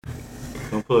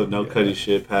Don't put no Cudi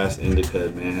shit past Indica,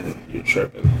 man. You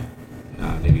tripping?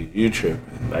 Nah, nigga, you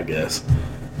tripping. I guess.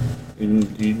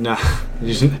 You not.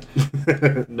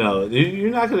 No,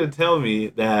 you're not gonna tell me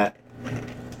that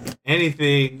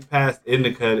anything past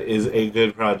Indica is a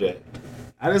good project.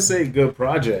 I didn't say good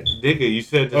project. Nigga, you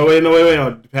said. Oh wait,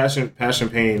 no. Passion,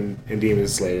 Pain, and Demon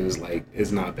Slayer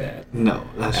is not bad. No,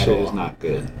 that shit is not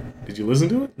good. Did you listen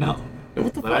to it? No.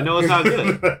 What the But fuck? I know it's not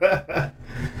good.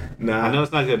 Nah. I know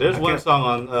it's not good. There's one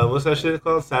song on what's that shit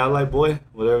called? Satellite Boy,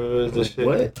 whatever it is. This shit.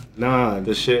 What? Nah.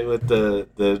 The shit with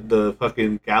the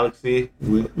fucking galaxy.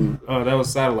 Oh, that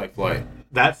was Satellite Flight.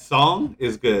 That song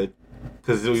is good.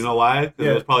 Because you know why? Because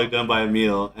it was probably done by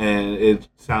Emil, and it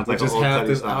sounds like just an old half Cudi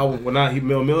this song. album. When not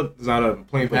Mill is not a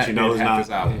Plain Pat. But you know it's half not. this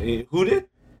album. Who did?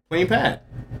 Plain Pat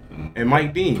and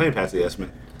Mike Dean. Plain Pat's the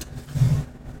S-Man.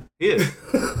 He is.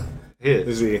 He is.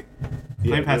 Is he?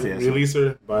 Plain Pat's the S-Man.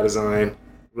 Releaser by Design.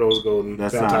 Rose Golden.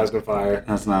 That's Baptized not, in Fire.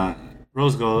 That's not.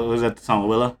 Rose Gold. Was that the song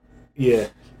Willow? Yeah.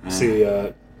 See,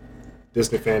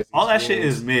 Distant Fantasy. All that shit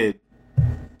is mid.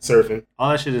 Surfing.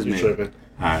 All that shit is You're mid. tripping.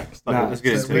 Alright, let's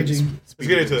get into it. Let's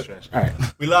get into it. Alright.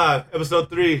 We live, episode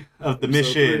 3 of the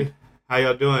Mission. 3. How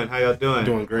y'all doing?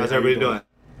 Doing great. How's everybody doing?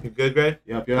 You good, Gray?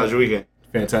 Yep. How's your weekend?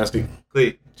 Fantastic.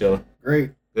 Clee? Chilling.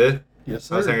 Great. Good? Yes,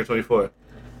 sir. How's Hangar 24? It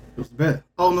was bad.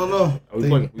 Oh, no. Are we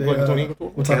plugging 20?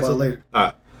 We'll talk about it later.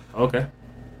 Alright. Okay.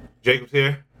 Jacob's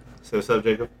here. Say what's up,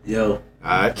 Jacob. Yo.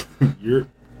 Alright. You're.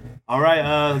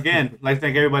 Alright, again, I'd like to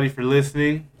thank everybody for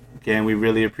listening. Again, we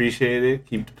really appreciate it.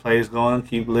 Keep the plays going.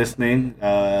 Keep listening.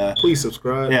 Please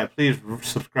subscribe. Yeah, please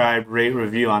subscribe, rate,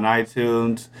 review on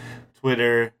iTunes,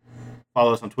 Twitter.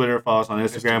 Follow us on Twitter. Follow us on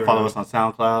Instagram. Follow us on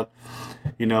SoundCloud.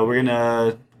 You know, we're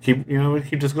gonna keep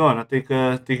this going. I think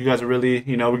you guys are really,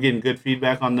 we're getting good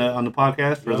feedback on the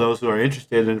podcast for those who are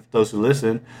interested and those who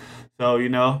listen. So,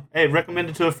 hey, recommend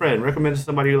it to a friend. Recommend it to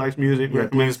somebody who likes music. Yeah,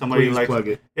 recommend it to somebody who likes plug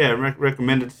it. Yeah,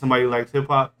 recommend it to somebody who likes hip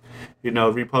hop.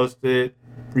 Repost it,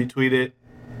 retweet it,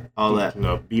 all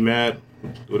that. Be mad,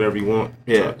 do whatever you want.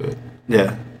 It's Yeah. all good.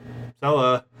 Yeah.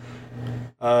 So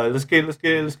let's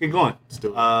get going.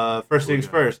 First things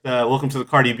first. Welcome to the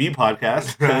Cardi B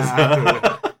podcast.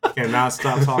 Cannot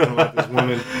stop talking about this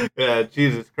woman Yeah,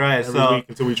 Jesus Christ. every week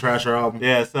until we trash her album.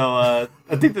 Yeah, so I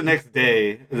think the next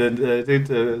day,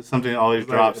 something always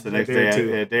drops the next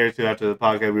day, a day or two after the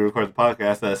podcast, we record the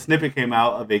podcast. A snippet came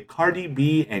out of a Cardi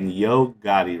B and Yo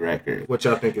Gotti record. What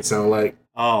y'all think it sound like?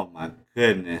 Oh my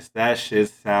goodness, that shit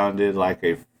sounded like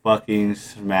a fucking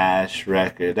smash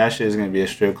record. That shit is gonna be a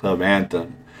strip club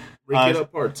anthem. Break It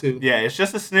Up Part 2. Yeah, it's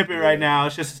just a snippet right now.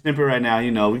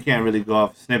 We can't really go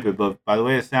off a snippet, but by the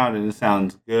way it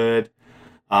sounds good.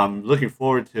 Looking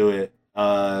forward to it.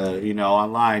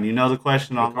 Online. The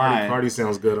question online. Cardi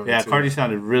sounds good on it. Yeah, too. Cardi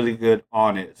sounded really good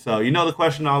on it. So, the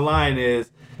question online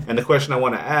is, and the question I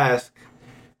want to ask,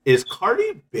 is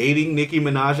Cardi baiting Nicki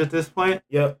Minaj at this point?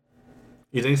 Yep.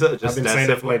 You think so? I've been saying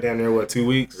that for like down there, 2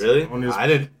 weeks? Really? On this, I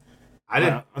didn't.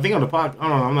 I think on the podcast, I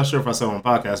don't know, I'm not sure if I said it on the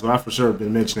podcast, but I for sure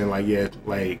been mentioning,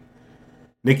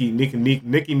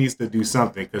 Nicki needs to do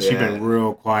something because she's been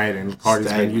real quiet, and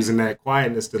Cardi's been using that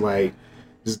quietness to,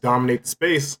 just dominate the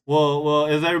space. Well,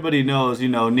 as everybody knows,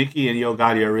 Nicki and Yo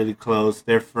Gotti are really close.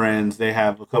 They're friends. They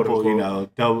have a couple, they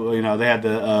had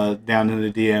the Down in the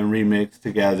DM remix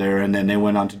together, and then they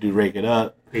went on to do Rake It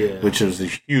Up, which was a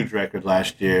huge record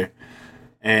last year.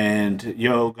 And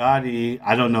Yo Gotti,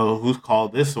 I don't know whose call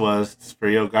this was for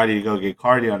Yo Gotti to go get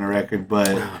Cardi on the record, but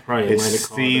it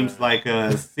seems like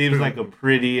a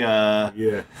pretty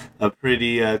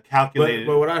calculated.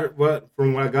 But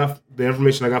from what I got, the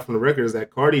information I got from the record is that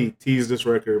Cardi teased this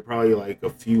record probably a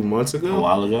few months ago. A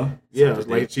while ago. Yeah,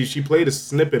 she played a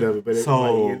snippet of it, but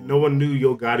no one knew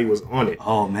Yo Gotti was on it.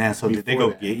 Oh man, so did they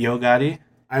go get Yo Gotti?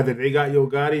 Either they got Yo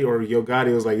Gotti or Yo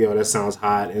Gotti was like, yo, that sounds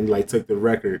hot, and took the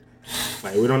record.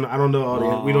 I don't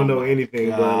know we don't know anything,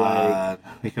 God.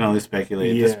 But we can only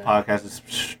speculate. Yeah. This podcast is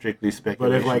strictly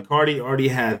speculation. But if Cardi already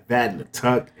had that in the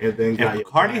tuck, and then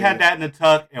Cardi had that in the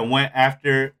tuck and went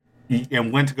to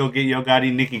go get Yo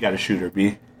Gotti, Nicki got to shoot her,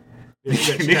 B.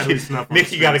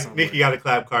 Nicki got to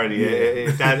clap Cardi. Yeah.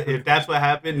 If that's what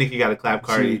happened, Nicki got to clap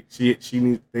Cardi.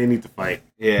 They need to fight.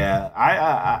 Yeah,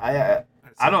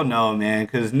 I don't know, man,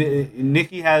 because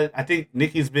Nicki I think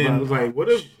Nicki's been. I was like, what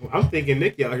if I'm thinking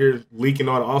Nicki out here leaking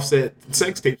all the Offset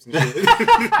sex tapes and shit?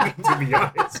 To be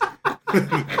honest,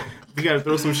 you got to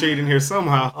throw some shade in here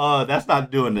somehow. That's not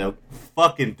doing the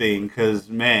fucking thing, because,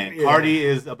 man, Cardi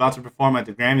is about to perform at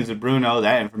the Grammys with Bruno.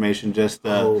 That information just...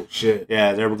 oh, shit.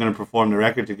 Yeah, they were going to perform the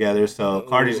record together, so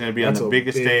Cardi's going to be on the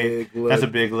biggest stage. That's a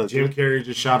big look. Jim Carrey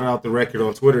just shouted out the record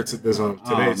on Twitter today,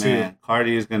 too.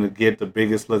 Cardi is going to get the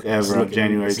biggest look ever on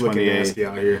January 28th.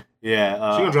 Out here. Yeah.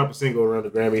 She's going to drop a single around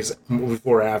the Grammys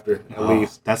before or after, at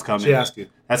least. That's coming. She has to.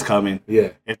 That's coming. Yeah.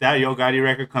 If that Yo Gotti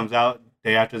record comes out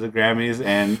day after the Grammys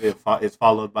and it's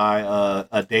followed by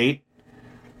a date,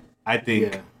 I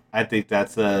think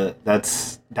that's I'm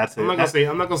not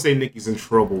gonna say Nicki's in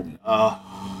trouble.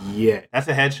 Yeah, that's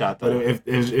a headshot though. But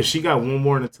if she got one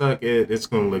more in the tuck, it's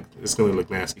gonna look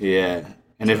nasty. Yeah,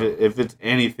 and if it's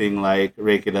anything like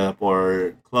Rake It Up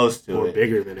or close to or it,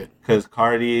 bigger than it, because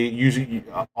Cardi usually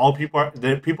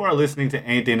people are listening to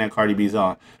anything that Cardi B's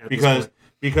on because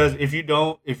if you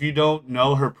don't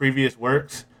know her previous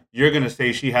works, you're gonna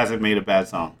say she hasn't made a bad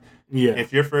song. Yeah.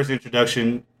 If your first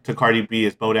introduction to Cardi B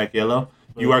is Bodak Yellow,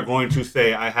 you are going to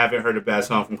say, I haven't heard a bad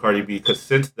song from Cardi B, because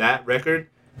since that record,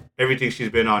 everything she's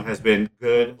been on has been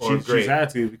good or great. She's had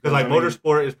to. Because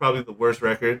Motorsport is probably the worst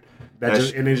record.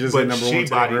 And it's just but number she one.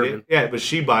 bodied it. Yeah, but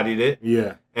she bodied it.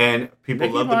 Yeah. And people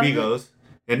love the Migos.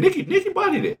 And Nicki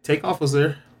bodied it. Takeoff was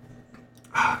there.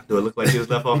 Do it look like he was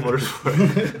left off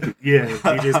Motorsport? Yeah,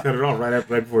 he just cut it off right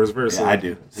before his verse. Yeah, I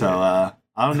do. So, I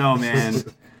don't know, man.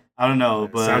 I don't know,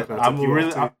 but I'm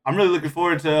really looking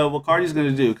forward to what Cardi's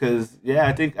gonna do, because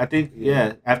I think after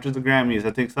the Grammys, I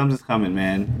think something's coming,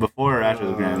 man. Before or after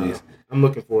the Grammys. I'm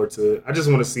looking forward to it. I just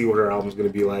want to see what her album's gonna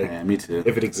be like. Yeah, me too.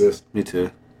 If it exists. Me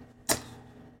too.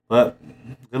 But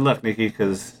good luck, Nicki,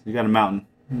 because you got a mountain.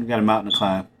 You got a mountain to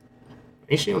climb.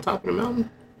 Ain't she on top of the mountain?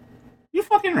 You're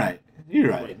fucking right. You're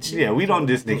right. Yeah, we don't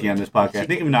diss Nicki on this podcast.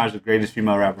 Nicki Minaj is the greatest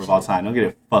female rapper of all time. Don't get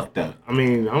it fucked up. I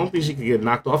mean, I don't think she could get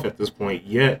knocked off at this point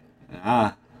yet.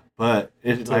 But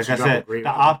it's like I said, the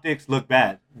optics look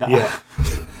bad. The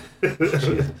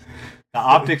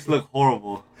optics look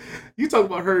horrible. You talk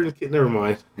about her and never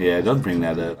mind. Yeah, don't bring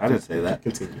that up. I didn't say that.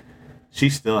 Continue. She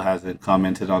still hasn't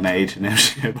commented on that H&M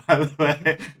shit, by the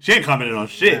way. She ain't commented on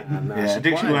shit. Nah, I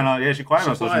think she went on. Yeah, she quiet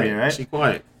on social media, right? She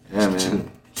quiet. Yeah,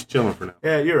 man. She's chilling for now.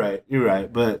 Yeah, you're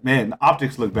right. But man, the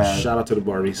optics look bad. Shout out to the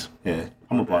Barbies. Yeah,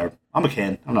 I'm a Barb. I'm a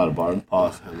Ken. I'm not a Barb.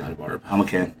 Pause. I'm not a Barb. I'm a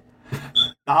Ken.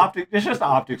 It's just the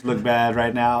optics look bad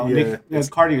right now. Yeah.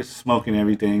 Cardi is smoking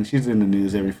everything. She's in the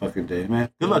news every fucking day, man.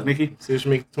 Good luck, Nicki. See what she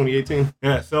make 2018.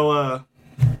 Yeah. So,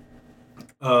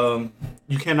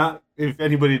 you cannot. If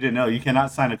anybody didn't know, you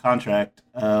cannot sign a contract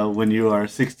when you are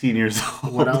 16 years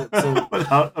old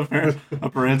without a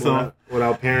parental,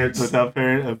 without parents,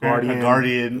 a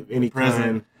guardian, any present.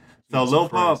 kind. So Lil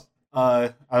Pump,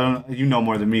 I don't. You know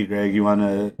more than me, Greg. You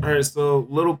wanna? All right. So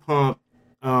Lil Pump,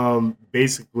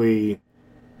 basically,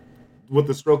 with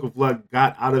the stroke of luck,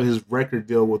 got out of his record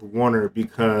deal with Warner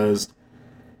because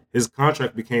his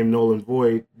contract became null and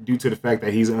void due to the fact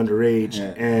that he's underage,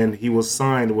 and he was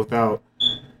signed without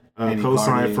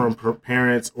co-sign from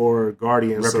parents or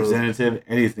guardians, representative,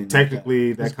 anything.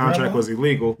 Technically, that contract grandma? was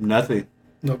illegal. Nothing.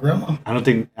 No grandma. I don't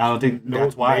think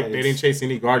that's why they didn't chase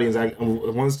any guardians.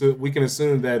 We can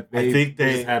assume that they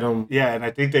just had them. Yeah, and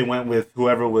I think they went with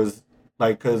whoever was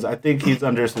like, because I think he's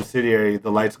under a subsidiary,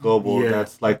 the Lights Global. Yeah,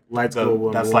 that's like Lights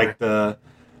Global. That's like the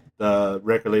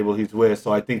record label he's with.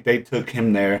 So I think they took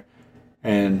him there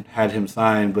and had him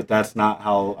signed, but that's not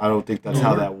how. I don't think that's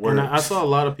how that works. And I saw a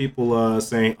lot of people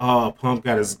saying, "Oh, Pump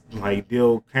got his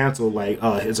deal canceled.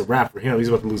 It's a wrap for him. He's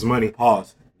about to lose money."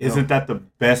 Pause. Isn't that the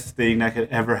best thing that could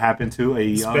ever happen to a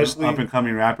young up and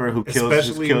coming rapper who's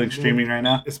killing streaming right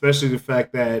now? Especially the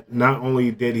fact that not only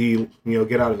did he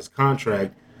get out of his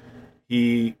contract,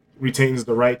 he retains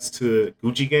the rights to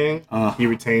Gucci Gang. He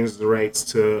retains the rights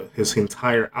to his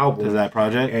entire album. To that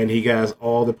project? And he has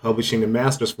all the publishing and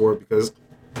masters for it because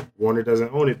Warner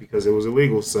doesn't own it because it was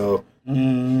illegal. So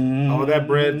all that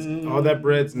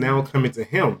bread's now coming to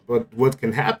him. But what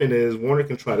can happen is Warner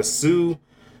can try to sue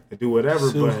and do whatever.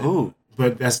 Who?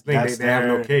 But that's the thing. They have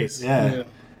no case. Yeah.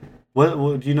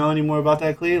 What do you know any more about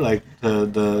that, Clee? Like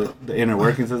the inner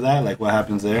workings of that? Like what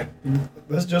happens there?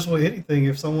 That's just with anything.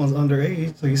 If someone's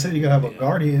underage, so you said you gotta have a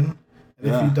guardian,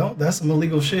 and if you don't, that's some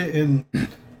illegal shit. And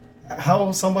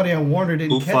how somebody on Warner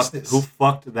didn't catch this? Who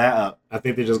fucked that up? I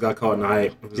think they just got caught in the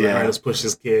hype. It was like, all right, let's push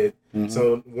this kid. Mm-hmm.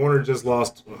 So Warner just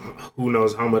lost who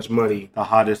knows how much money. The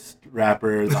hottest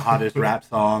rapper, the hottest rap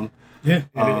song. Yeah,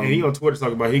 and he on Twitter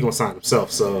talking about he gonna sign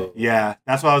himself. So yeah,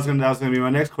 that's what that was gonna be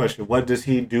my next question. What does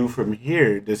he do from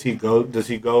here? Does he start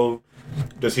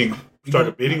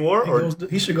a bidding war,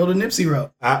 he should go the Nipsey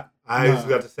route? I was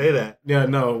got to say that. Yeah,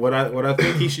 no. What I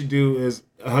think he should do is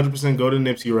 100% go to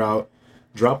Nipsey route.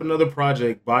 drop another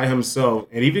project by himself,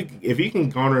 and even if he can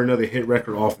garner another hit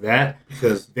record off that,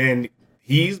 because then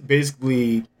he's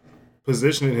basically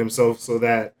positioning himself so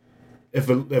that if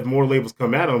more labels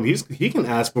come at him, he can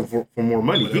ask for more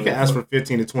money. He can ask for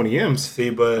 15 to 20 M's. See,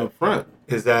 but up front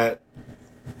is that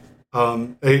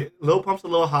Lil Pump's a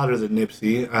little hotter than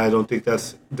Nipsey. I don't think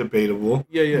that's debatable.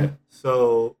 Yeah.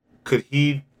 So could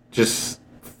he just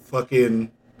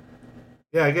fucking?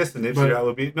 Yeah, I guess the Nipsey route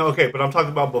would be no. Okay, but I'm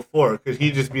talking about before. Could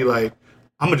he just be like,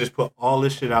 I'm gonna just put all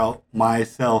this shit out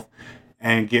myself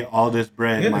and get all this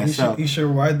bread myself? He should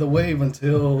ride the wave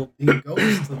until he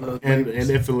goes to the and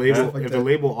if the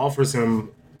label offers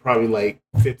him probably like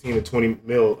 15 to 20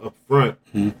 mil up front,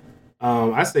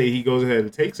 I say he goes ahead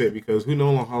and takes it, because who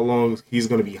knows how long he's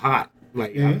going to be hot.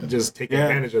 Like, just take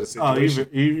advantage of the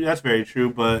situation. That's very true,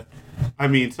 but I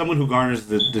mean, someone who garners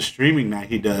the streaming that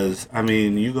he does, I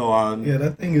mean, you go on. Yeah,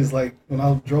 that thing is like when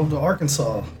I drove to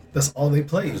Arkansas, that's all they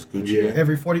play.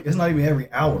 Every 40, it's not even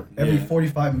every hour, every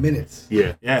 45 minutes.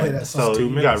 Yeah. Play that song. So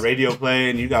you got radio play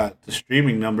and you got the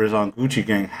streaming numbers on Gucci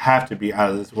Gang have to be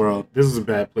out of this world. This is a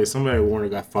bad place. Somebody at Warner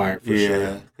got fired for sure.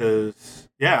 Yeah, because,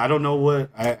 I don't know what,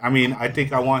 I mean, I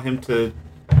think I want him to,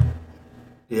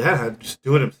 just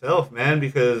do it himself, man,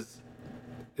 because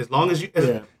as long as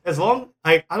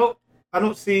I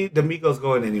don't see the Migos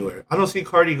going anywhere. I don't see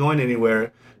Cardi going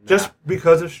anywhere just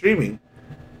because of streaming.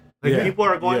 Like, people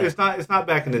are going. It's not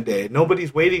back in the day.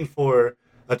 Nobody's waiting for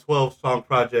a 12-song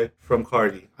project from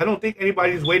Cardi. I don't think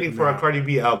anybody's waiting for a Cardi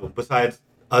B album besides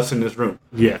us in this room.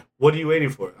 Yeah. What are you waiting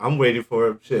for? I'm waiting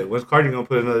for shit. When's Cardi gonna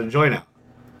put another joint out?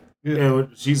 Yeah,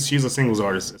 she's a singles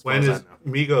artist. When's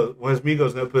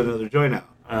Migos gonna put another joint out?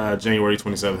 January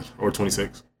 27th or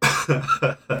 26th.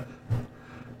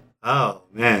 Oh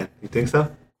man, you think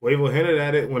so? Quavo hinted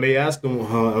at it when they asked him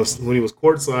when he was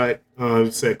courtside. He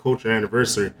said culture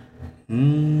anniversary.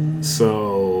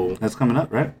 So that's coming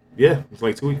up, right? Yeah, it's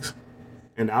like 2 weeks.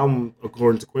 And the album,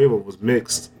 according to Quavo, was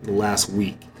mixed last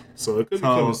week, so it could be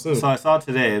coming soon. So I saw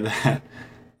today that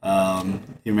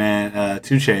your man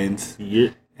 2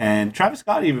 Chainz and Travis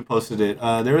Scott even posted it.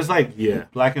 There was like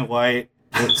black and white.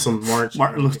 Some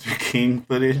Martin Luther King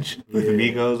footage with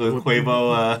Migos with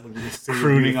Quavo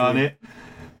crooning on it.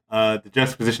 The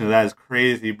juxtaposition of that is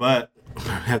crazy, but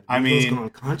I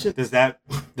mean, does that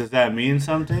mean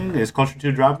something? Is Culture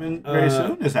 2 dropping very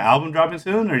soon? Is the album dropping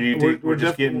soon, or do you think we're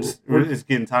just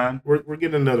getting time? We're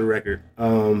getting another record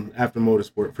after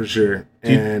Motorsport for sure,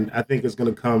 and I think it's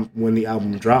gonna come when the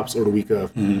album drops or the week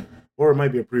of. Or it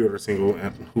might be a pre-order single.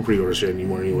 Who pre-orders shit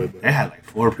anymore anyway? But they had like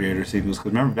 4 pre-order singles.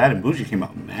 Because remember, Bad and Bougie came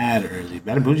out mad early.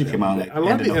 Bad and Bougie came out like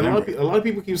end of November. A lot of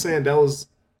people keep saying that was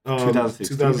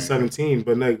 2017,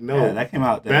 but like, no. Yeah, that came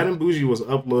out then. Bad and Bougie was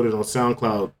uploaded on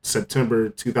SoundCloud September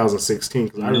 2016.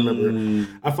 Because I remember,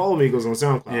 I follow Migos on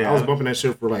SoundCloud. Yeah. I was bumping that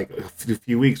shit for like a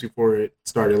few weeks before it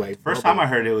started. Like first time I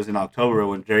heard it was in October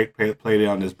when Drake played it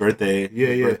on his birthday.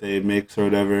 Birthday mix or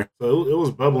whatever. So it was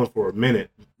bubbling for a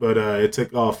minute. But it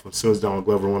took off as soon as Donald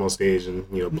Glover went on stage and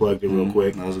plugged it real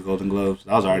quick. That was the Golden Globes.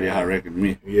 That was already a hot record to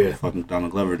me. Yeah, fucking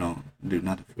Donald Glover don't do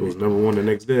nothing for me. It was number 1 the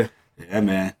next day. Yeah,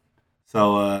 man.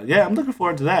 So I'm looking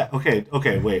forward to that. Okay,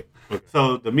 wait. Okay.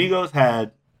 So the Migos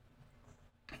had,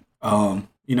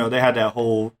 they had that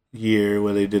whole year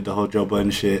where they did the whole Joe Budden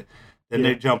shit. Then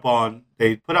they jump on.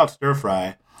 They put out Stir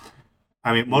Fry.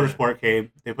 I mean, Motorsport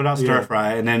came. They put out Stir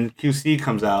Fry, and then QC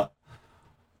comes out.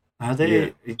 Are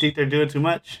they? You think they're doing too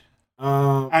much?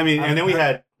 And then we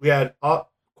had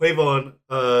Quavo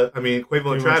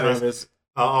and Travis.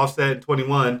 Offset and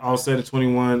 21. Offset and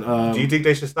 21. Do you think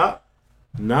they should stop?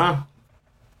 Nah.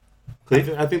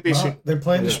 I think they should. They're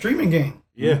playing the streaming game.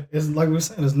 Yeah. It's like we were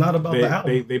saying, it's not about the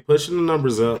album. They pushing the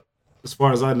numbers up. As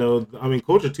far as I know, I mean,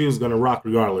 Culture 2 is going to rock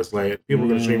regardless. Like, people are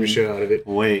going to stream the shit out of it.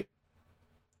 Wait.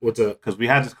 What's up? Because we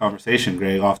had this conversation,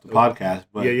 Greg, off the podcast,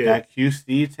 but that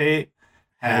QC tape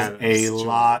has a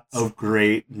lot of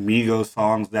great Migos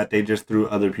songs that they just threw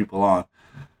other people on.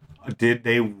 Did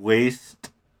they waste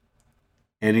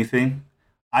anything?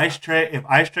 If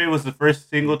Ice Tray was the first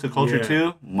single to Culture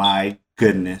 2, my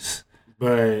goodness.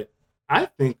 But I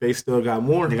think they still got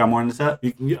more. They got more in the set?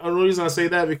 The only reason I say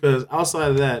that because outside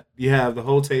of that, you have the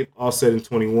whole tape Offset in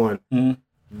 21.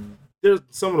 There's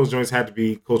some of those joints had to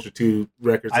be Culture 2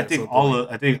 records. I think all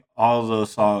of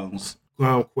those songs.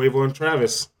 Quavo and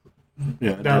Travis.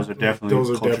 Yeah, those are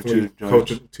definitely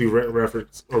Culture 2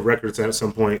 records at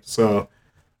some point. So,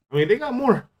 I mean, they got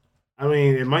more. I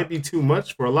mean, it might be too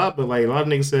much for a lot, but like a lot of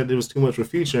niggas said it was too much for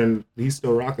Future, and he's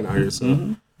still rocking out here.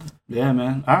 So, yeah,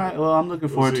 man. All right, well, I'm looking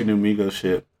forward to new Migos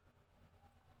shit.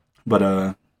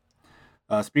 But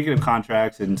speaking of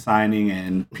contracts and signing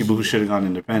and people who should have gone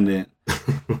independent,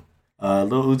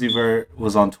 Lil Uzi Vert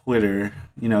was on Twitter,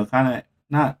 kind of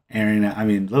not airing it. I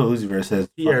mean, Lil Uzi Vert says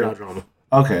he aired out drama.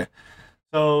 Okay,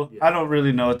 so I don't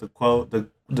really know what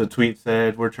the tweet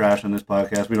said. We're trash on this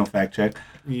podcast. We don't fact check,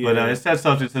 but it said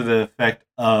something to the effect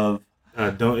of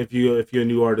if you're a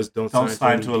new artist, don't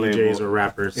sign to a DJs label or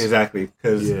rappers. Exactly,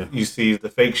 because you see the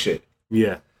fake shit.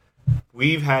 Yeah.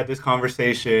 We've had this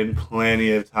conversation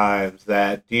plenty of times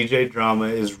that DJ Drama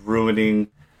is ruining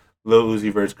Lil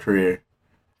Uzi Vert's career.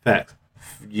 Fact.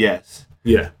 Yes.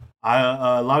 Yeah.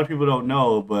 A lot of people don't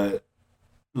know, but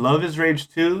Love Is Rage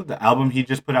 2, the album he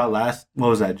just put out what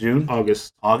was that, June?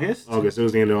 August. August? It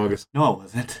was the end of August. No, it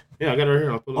wasn't. Yeah, I got it right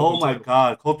here. Oh my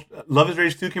God. Love Is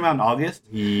Rage 2 came out in August?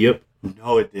 Yep.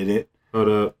 No, it didn't. Hold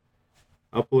up.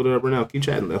 I'll pull it up right now. Keep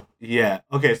chatting, though. Yeah.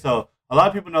 Okay, so a lot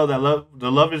of people know that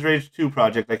the Love Is Rage 2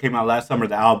 project that came out last summer,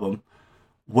 the album,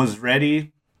 was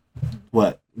ready,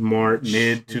 March.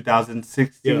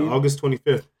 Mid-2016? Yeah, August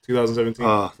 25th, 2017.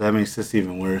 Oh, that makes this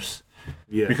even worse.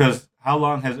 Yeah. Because how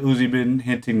long has Uzi been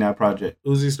hinting that project?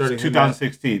 Uzi started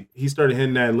 2016. He started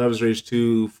hinting at Love Is Rage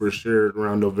 2 for sure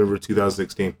around November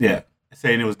 2016. Yeah.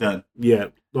 Saying it was done. Yeah.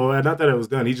 Well, not that it was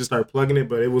done. He just started plugging it,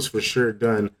 but it was for sure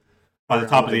done. By the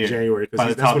top of the year. January.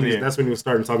 Because that's when he was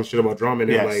starting talking shit about drama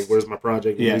and like, where's my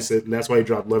project? And he said, and that's why he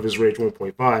dropped Love Is Rage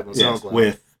 1.5 on SoundCloud.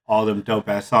 With all them dope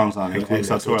ass songs on it,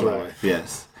 including Tour Life.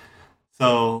 Yes.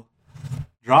 So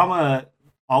Drama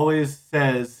always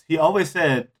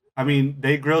said, I mean,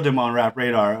 they grilled him on Rap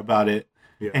Radar about it,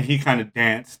 and he kind of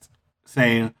danced,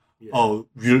 saying, "Oh,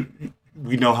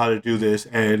 we know how to do this,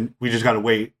 and we just gotta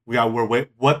wait. We're wait.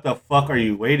 What the fuck are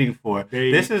you waiting for?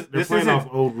 They're playing off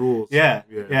old rules. Yeah,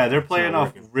 they're playing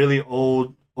off really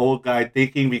old guy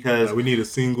thinking because we need a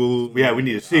single. Yeah, we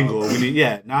need a single.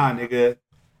 Nigga.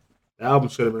 The album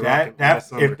should have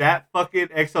been if that fucking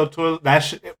XO Tour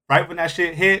right when that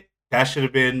shit hit, that should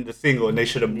have been the single, and they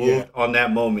should have moved on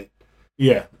that moment.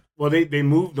 Yeah. Well, they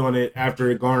moved on it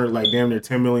after it garnered like damn near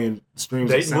 10 million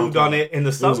streams. They moved on it in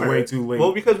the summer. It was way too late.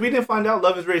 Well, because we didn't find out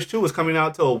Love Is Rage 2 was coming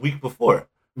out till a week before.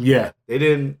 Yeah. They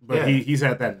didn't. But he's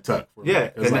had that in tuck.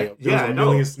 There was a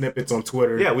million snippets on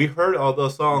Twitter. Yeah, we heard all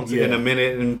those songs in a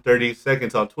minute and 30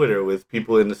 seconds on Twitter with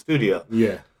people in the studio.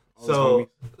 Yeah. So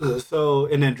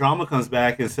and then Drama comes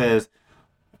back and says,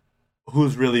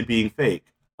 who's really being fake?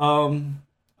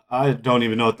 I don't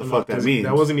even know what the fuck that means.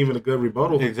 That wasn't even a good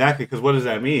rebuttal. Exactly, because what does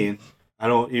that mean? I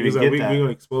don't even get that. We're going to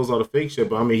expose all the fake shit,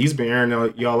 but I mean, he's been airing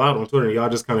y'all out on Twitter, and y'all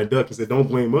just kind of duck and said, don't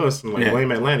blame us, and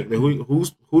blame Atlantic. Then who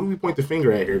do we point the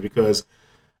finger at here? Because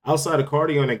outside of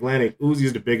Cardi on Atlantic, Uzi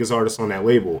is the biggest artist on that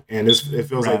label, and it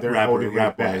feels like they're holding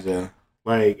him back.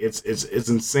 Like, it's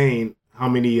insane how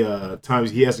many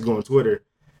times he has to go on Twitter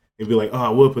and be like, oh, I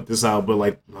will put this out, but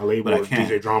like my label or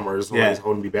DJ Drama is always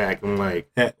holding me back. I'm like,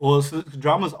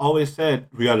 Drama's always said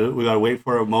we gotta wait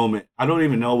for a moment. I don't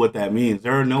even know what that means.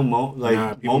 There are no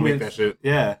people moments. Make that shit.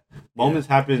 Yeah, moments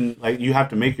happen. Like you have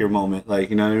to make your moment. Like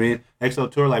you know what I mean.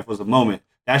 XO Tour Life was a moment.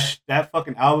 That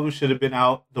fucking album should have been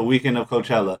out the weekend of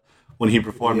Coachella when he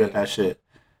performed at that shit.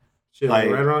 Like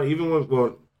right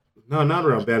around no, not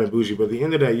around Bad and Bougie, but the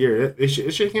end of that year. It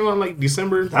shit came out in like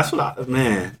December. That's what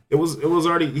It was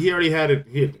already, he already had it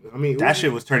hit. I mean, that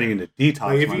shit was turning into detox.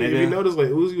 Like, if you notice, like,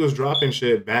 Uzi was dropping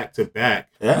shit back to back.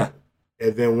 Yeah.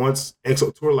 And then once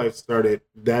XO Tour Life started,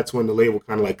 that's when the label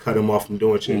kind of like cut him off from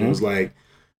doing shit. Mm-hmm. And it was like,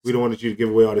 we don't want you to give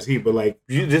away all this heat, but like.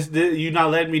 You're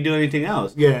not letting me do anything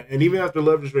else. Yeah. And even after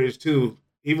Love Is Rage 2,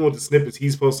 even with the snippets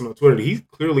he's posting on Twitter, he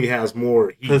clearly has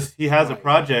more. Because he has a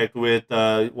project with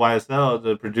YSL,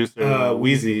 the producer,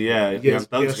 Weezy. Yeah, yes,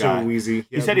 Weezy.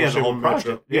 He said he has a whole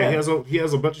project. Yeah, he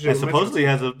has a bunch of shit. And supposedly he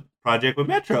has a project with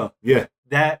Metro. Yeah.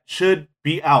 That should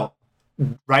be out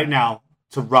right now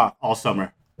to rock all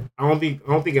summer. I don't think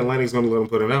Atlantic's going to let him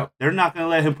put it out. They're not going to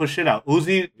let him put shit out. Lil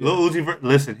Uzi Vert,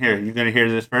 listen here, you're going to hear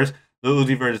this first. Lil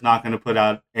Uzi Vert is not going to put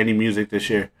out any music this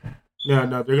year. No,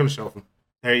 they're going to shelf him.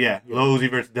 Lil Uzi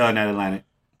Vert's done at Atlantic.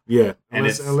 Yeah,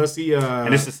 unless he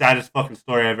and it's the saddest fucking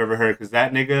story I've ever heard because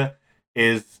that nigga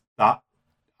is I'm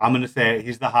gonna say it,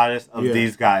 he's the hottest of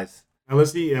these guys.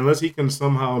 Unless he can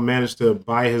somehow manage to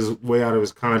buy his way out of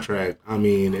his contract, I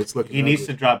mean, it's looking. He needs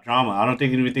to drop Drama. I don't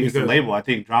think anybody thinks it's a label. I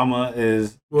think Drama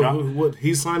is.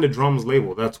 He signed to Drama's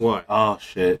label. That's why. Oh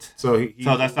shit! So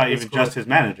that's not even just his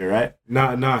manager, right?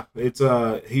 Nah. It's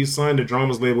he signed to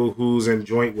Drama's label, who's in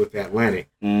joint with Atlantic.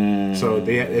 So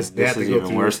they have to go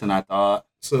through worse than I thought.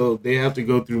 So they have to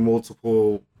go through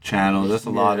multiple channels. That's a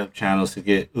lot of channels to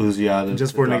get Uzi out of.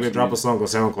 Just for a nigga to drop a song on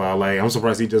SoundCloud, like I'm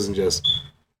surprised he doesn't just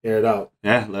air it out.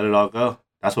 Yeah, let it all go.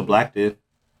 That's what Black did.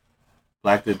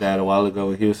 Black did that a while ago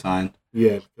when he was signed.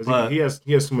 Yeah, because he has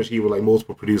too much heat with like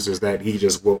multiple producers that he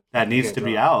just will. That needs to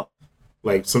be out.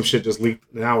 Like some shit just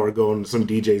leaked an hour ago on some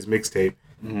DJ's mixtape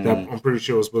that I'm pretty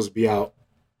sure was supposed to be out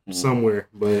somewhere.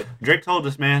 But Drake told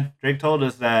us, man. Drake told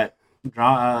us that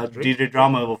DJ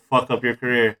Drama will fuck up your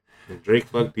career. Drake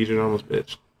fucked DJ Drama's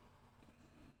bitch.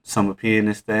 Some pee in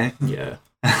this thing. Yeah.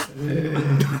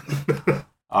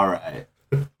 All right.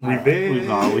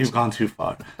 We've gone too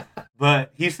far.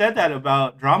 But he said that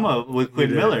about Drama with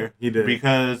Quentin Miller. He did.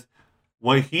 Because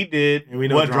what he did, and we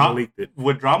know Drama leaked it.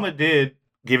 What Drama did,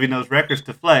 giving those records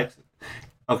to Flex.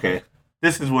 Okay,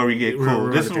 this is where we get cool.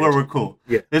 This is where we're cool.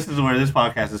 Yeah. This is where this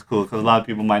podcast is cool because a lot of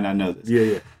people might not know this.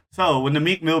 Yeah. So when the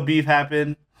Meek Mill beef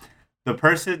happened, the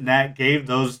person that gave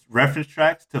those reference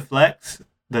tracks to Flex,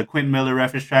 the Quentin Miller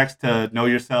reference tracks to Know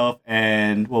Yourself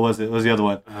and what was it? What was the other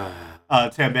one?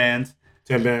 10 Bands.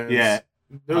 10 Bands. Yeah.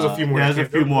 There was a few more. Yeah, there's a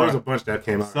few more. There was a bunch that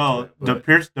came out. So the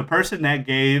person that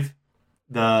gave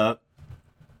the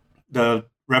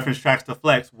reference tracks to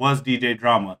Flex was DJ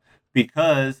Drama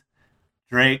because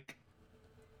Drake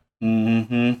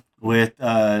with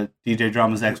DJ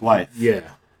Drama's ex-wife.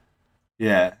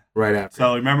 Yeah. Right after.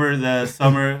 So remember the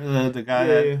Summer, the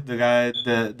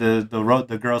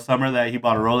girl Summer that he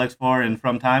bought a Rolex for in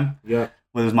From Time. Yeah.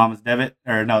 With his mama's debit,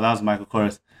 or no, that was Michael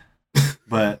Kors.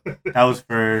 But that was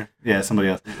for somebody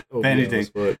else. But anything.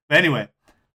 But anyway,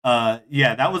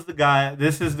 that was the guy.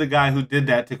 This is the guy who did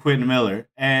that to Quentin Miller,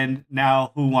 and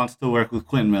now who wants to work with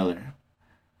Quentin Miller?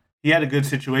 He had a good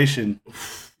situation.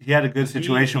 With Drama.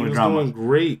 He was doing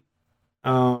great.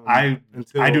 I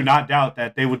do not doubt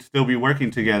that they would still be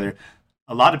working together.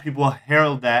 A lot of people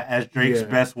herald that as Drake's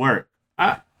best work.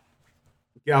 I'll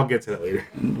get to that later.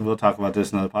 We'll talk about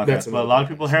this in another podcast. But a lot of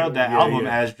people herald that album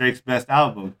as Drake's best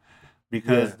album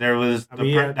because there was that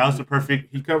was the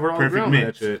perfect. He covered all the ground with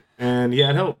that shit, and he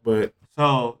had help. But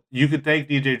so you could thank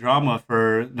DJ Drama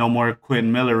for no more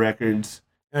Quentin Miller records.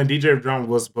 And DJ Drama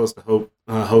was supposed to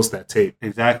host that tape.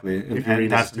 Exactly. And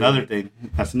that's another thing.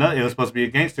 It was supposed to be a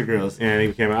Gangsta Girls. And it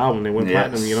became an album. They went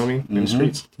platinum, you know what I mean? In the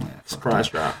streets. Surprise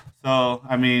drop. So,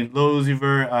 I mean, Lil Uzi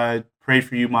Vert, I pray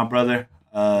for you, my brother.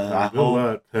 Good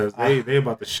luck, because they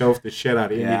about to shelf the shit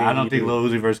out of anything. I don't think Lil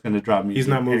Uzi Vert's going to drop me. He's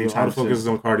not moving. All the focus is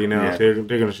on Cardi now. Yeah. They're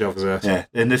going to shelf his ass. Yeah,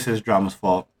 and this is Drama's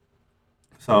fault.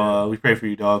 So, we pray for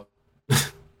you, dog.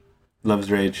 Love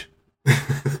his rage.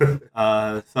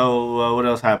 So what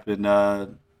else happened?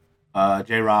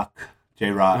 J-Rock.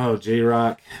 Oh,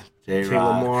 J-Rock.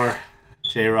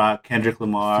 J-Rock, Kendrick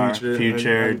Lamar,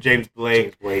 Future, James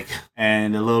Blake,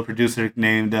 and a little producer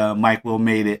named Mike Will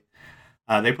Made It.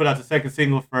 They put out the second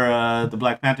single for the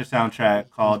Black Panther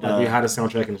soundtrack called the hottest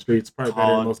soundtrack in the streets. Probably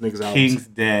better than most niggas' albums. King's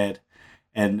Dead,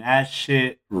 and that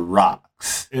shit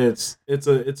rocks. It's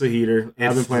a heater.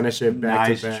 I've been playing that shit back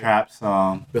to back. Nice trap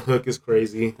song. The hook is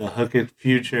crazy. The hook is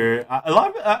Future. A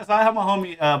lot of so I have my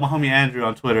homie Andrew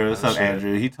on Twitter. What's up,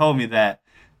 Andrew? He told me that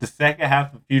the second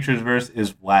half of Future's verse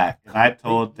is whack, and I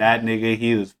told that nigga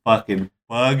he was fucking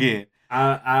bugging.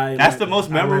 That's the most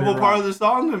memorable part of the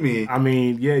song to me. I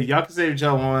mean, yeah, y'all can say what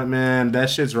y'all want, man. That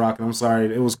shit's rocking. I'm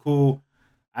sorry. It was cool.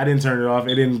 I didn't turn it off.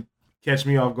 It didn't catch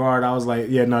me off guard. I was like,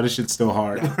 yeah, no, this shit's still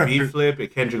hard. Beat flip, and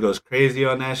Kendrick goes crazy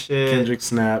on that shit. Kendrick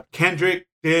snapped. Kendrick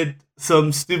did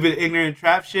some stupid ignorant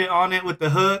trap shit on it with the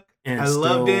hook. And I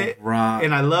loved it.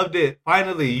 And I loved it.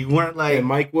 Finally, you weren't like... And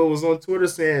Mike Will was on Twitter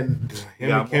saying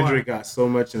him and Kendrick got so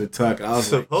much in the tuck. I was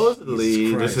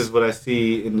supposedly, this is what I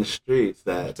see in the streets,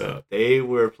 that they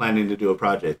were planning to do a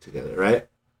project together, right?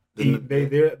 They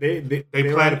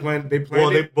planned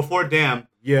before Damn.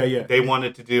 Yeah. They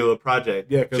wanted to do a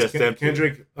project. Yeah, because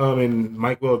Kendrick and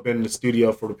Mike Will have been in the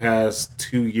studio for the past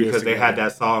 2 years. Because they had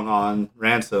that song on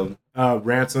Ransom.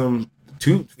 Ransom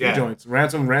 2 joints.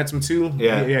 Ransom 2.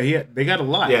 Yeah. They got a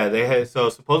lot. Yeah, they had. So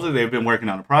supposedly they've been working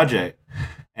on a project.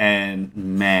 And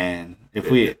man,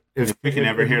 if we can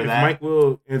ever hear that, Mike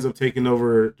Will ends up taking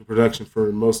over the production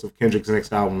for most of Kendrick's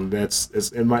next album. A lot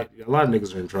of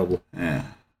niggas are in trouble. Yeah.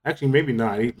 Actually, maybe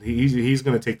not. He's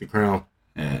gonna take the crown.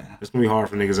 Yeah. It's gonna be hard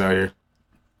for niggas out here.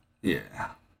 Yeah.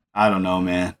 I don't know,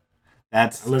 man.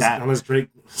 Unless Drake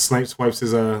swipes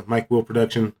his Mike Will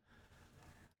production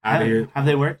out of here. Have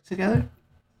they worked together?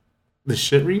 The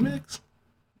shit remix?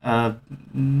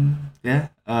 Yeah.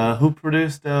 Who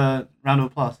produced Round of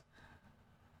Applause? Is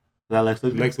that Lex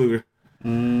Luger? Lex Luger.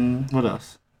 What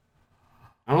else?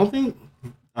 I don't think.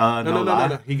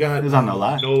 No. He was on No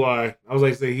Lie. No Lie. I was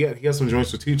like, say he got some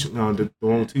joints with the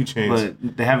one with 2 Chainz.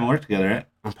 But they haven't worked together, right?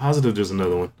 I'm positive there's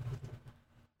another one.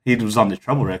 He was on the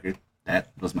Trouble record.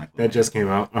 That was Mike Will. That just came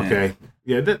out. Okay.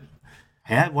 Yeah.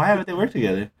 Why haven't they worked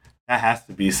together? That has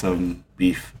to be some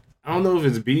beef. I don't know if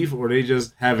it's beef or they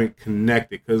just haven't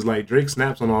connected. Because like Drake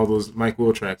snaps on all those Mike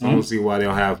Will tracks. I don't see why they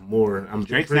don't have more.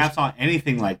 Drake snaps on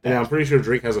anything like that. Yeah, I'm pretty sure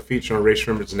Drake has a feature on Rae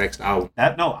Sremuurd's next album.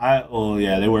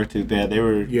 They worked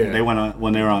together. They went on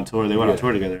when they were on tour. They went on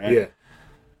tour together, right? Yeah.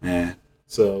 Man.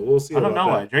 So we'll see. I don't know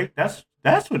why Drake.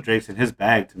 That's what Drake's in his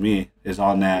bag to me is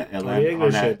on that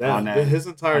ignorant shit. His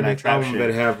entire next album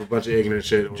better have a bunch of ignorant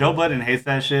shit. Joe Budden hates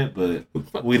that shit, but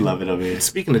we love it over here.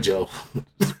 Speaking of Joe,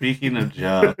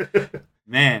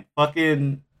 man,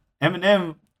 fucking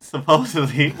Eminem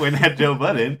supposedly went at Joe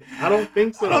Budden. I don't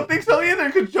think so. I don't think so either,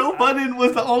 because Joe Budden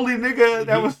was the only nigga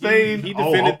that was saying he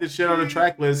defended the shit on the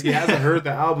track list. He hasn't heard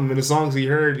the album, and the songs he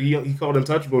heard, he called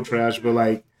Untouchable trash, but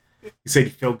like. He said he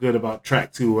felt good about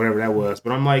track 2, whatever that was.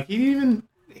 But I'm like, he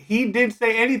didn't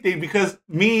say anything because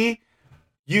me,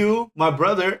 you, my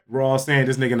brother, we're all saying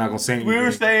this nigga not gonna say anything. We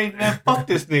were saying, man, fuck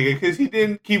this nigga because he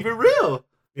didn't keep it real.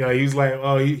 Yeah, he's like,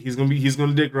 oh, he's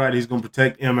gonna dick ride. He's gonna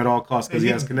protect him at all costs because he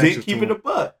has connections. Didn't keep it a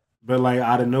butt. But like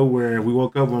out of nowhere, we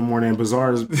woke up one morning and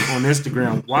Bazaar's on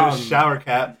Instagram, wow, shower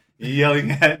cap,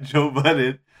 yelling at Joe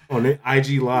Budden. On the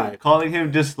IG Live. Calling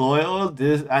him disloyal?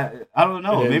 I don't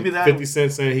know. Maybe that 50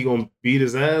 Cent saying he gonna beat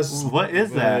his ass. What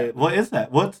is that?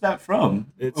 What's that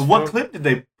from? What clip did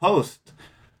they post?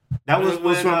 That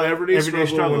was from Everyday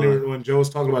Struggle. When Joe was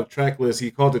talking about the track list, he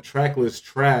called the track list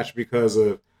trash because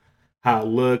of how it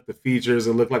looked, the features,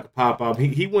 it looked like a pop-up.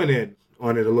 He went in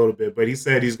on it a little bit, but he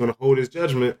said he's gonna hold his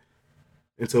judgment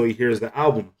until he hears the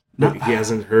album. But he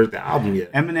hasn't heard the album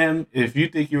yet. Eminem, if you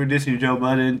think you were dissing Joe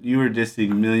Budden, you were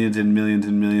dissing millions and millions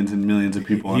and millions and millions of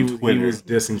people on Twitter. He was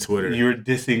dissing Twitter. You were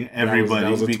dissing everybody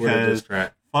that was because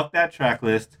fuck that track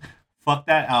list, fuck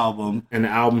that album. And the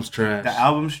album's trash. The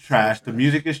album's trash. The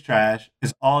music is trash.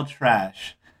 It's all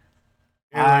trash.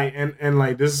 And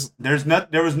this, there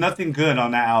was nothing good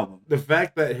on that album. The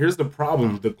fact that here's the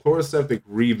problem: the Chloroseptic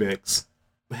remix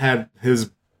had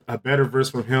a better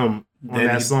verse from him on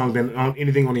that song than on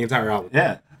anything on the entire album.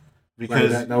 Yeah,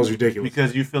 because that was ridiculous.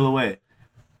 Because you feel away.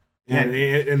 Yeah,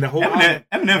 and the whole Eminem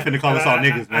finna call us all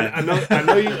niggas, man. I know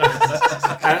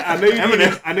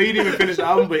you didn't even finish the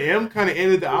album, but M kind of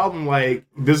ended the album like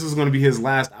this is going to be his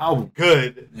last album.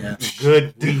 Good, yeah,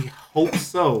 good. We hope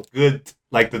so. Good,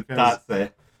 like the thoughts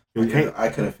say. I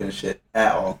couldn't finish it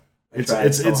at all. It's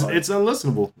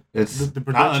unlistenable. It's the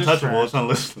not untouchable. It's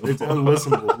unlistenable. It's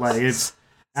unlistenable. Like it's.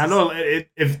 I know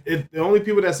if the only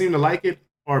people that seem to like it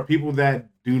are people that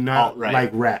do not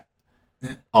like rap.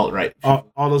 Alt-right.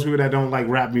 All those people that don't like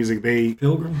rap music, they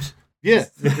pilgrims. Yeah,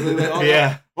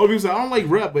 yeah. All people say I don't like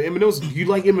rap, but Eminem. Do you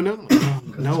like Eminem?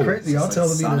 Like, no, it's crazy. Y'all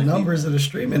telling me the numbers of the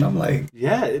streaming. I'm like,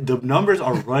 yeah, the numbers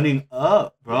are running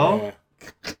up, bro.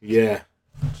 Yeah.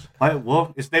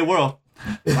 Well, it's their world.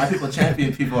 Why people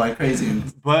champion people like crazy?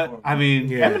 But I mean,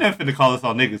 Eminem finna call us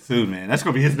all niggas soon, man. That's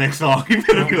gonna be his next song. He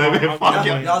finna be like, fuck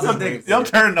y'all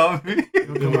turned on me.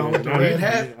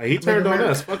 He turned on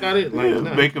us. Fuck out it.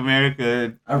 Like, Make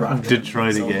America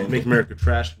Detroit again. Make America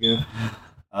trash again.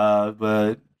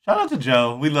 But shout out to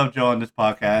Joe. We love Joe on this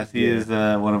podcast. He is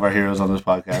one of our heroes on this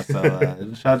podcast. So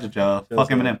shout out to Joe. Fuck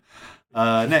Eminem.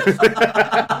 Next.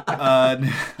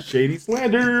 Shady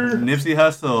slander. Nipsey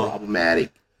Hussle.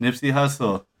 Problematic. Nipsey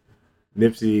Hussle.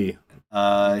 Nipsey.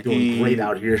 Doing great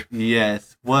out here.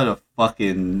 Yes. What a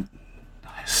fucking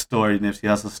story, Nipsey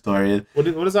Hussle story. What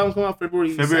does that one come out?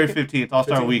 February 15th,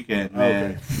 All-Star Weekend,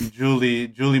 man. Okay.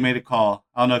 Julie made a call.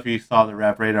 I don't know if you saw the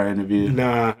Rap Radar interview.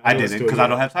 Nah. I didn't because I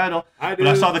don't have title. But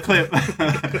I saw the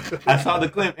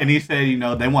clip. And he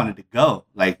said, they wanted to go.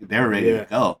 Like, they were ready to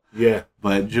go. Yeah.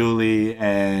 But Julie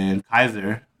and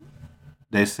Kaiser,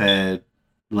 they said,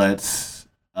 let's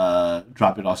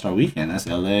drop it All-Star Weekend. That's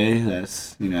LA.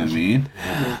 That's, you know what I mean?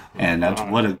 And that's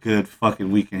what a good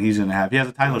fucking weekend he's gonna have. He has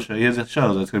a title show. He has a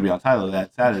show that's gonna be on Title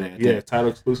that Saturday. Yeah, Title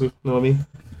exclusive. You know what I me.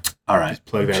 All right. Just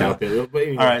plug that out there. But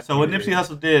anyway, all right. So what Nipsey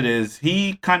Hussle did is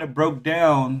he kind of broke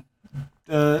down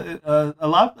a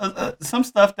lot some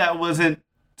stuff that wasn't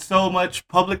so much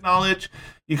public knowledge.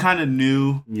 You kind of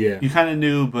knew. Yeah. You kind of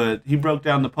knew, but he broke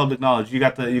down the public knowledge. You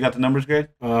got the numbers, Greg?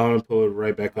 I'm gonna pull it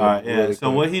right back up. All right. Yeah. Really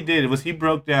so what he did was he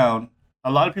broke down.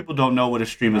 A lot of people don't know what a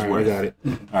stream is worth. I got it.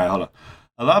 All right, hold on.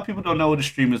 A lot of people don't know what a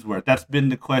stream is worth. That's been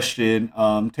the question.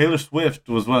 Taylor Swift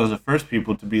was one of the first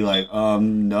people to be like,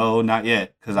 no, not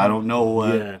yet, because I don't know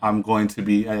what I'm going to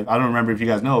be. I don't remember if you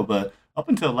guys know, but up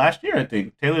until last year, I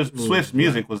think Taylor Swift's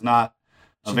music was not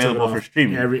available for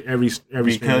streaming. Every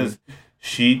because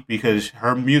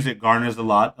her music garners a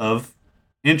lot of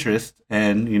interest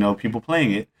and people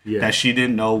playing it. That she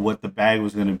didn't know what the bag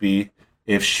was going to be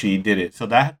if she did it. So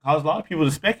that caused a lot of people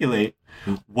to speculate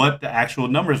what the actual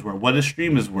numbers were, what a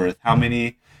stream is worth, how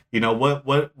many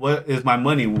what is my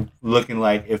money looking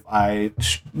like if I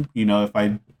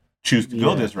choose to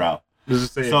go this route? So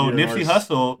Nipsey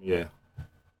Hussle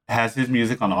has his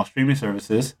music on all streaming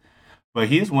services, but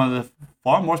he's one of the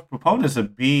far more proponents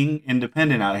of being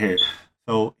independent out here.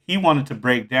 So he wanted to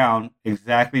break down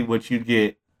exactly what you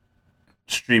get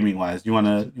streaming wise. You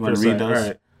wanna read those? All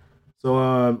right. So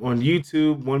on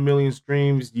YouTube, 1 million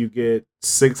streams, you get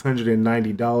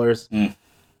 $690.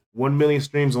 1 million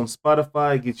streams on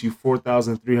Spotify gets you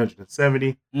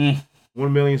 $4,370.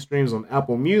 1 million streams on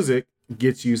Apple Music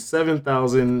gets you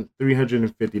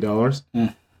 $7,350.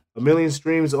 1 million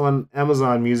streams on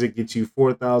Amazon Music gets you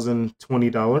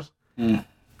 $4,020.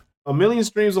 1 million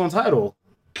streams on Tidal,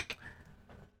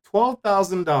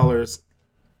 $12,000.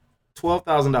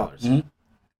 $12,000.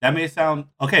 That may sound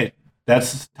okay.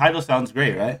 Tidal sounds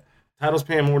great, right? Tidal's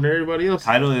paying more than everybody else.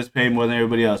 Tidal is paying more than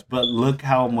everybody else, but look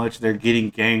how much they're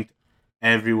getting ganked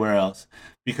everywhere else.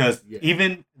 Because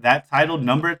even that Tidal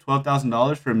number,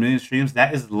 $12,000 for a million streams,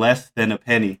 that is less than a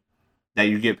penny that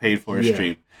you get paid for a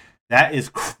stream. That is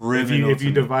criminal. If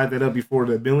you divide that up before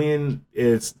the billion,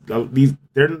 it's no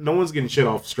one's getting shit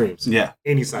off streams. Yeah,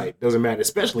 any site doesn't matter,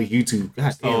 especially YouTube.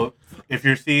 God damn. So if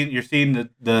you're seeing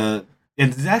the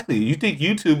exactly, you think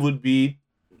YouTube would be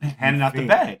handing out the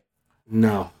bag?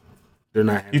 No, they're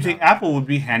not. You think Apple would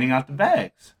be handing out the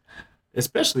bags?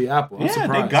 Especially Apple. I'm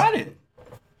surprised. They got it.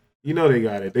 You know they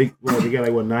got it. They got like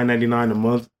 $9.99 a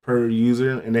month per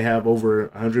user, and they have over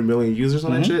 100 million users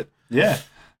on that shit. Yeah.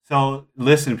 So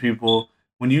listen, people,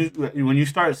 when you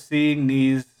start seeing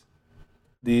these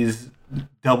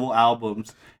double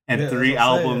albums and 3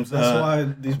 albums, that's why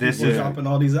these people are dropping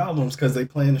all these albums, because they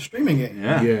play in the streaming game.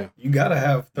 Yeah. You gotta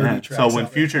have 30 tracks. So when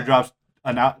Future drops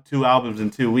 2 albums in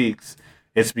 2 weeks,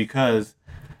 it's because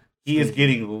he is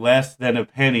getting less than a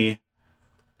penny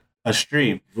a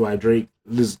stream. Why Drake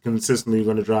is consistently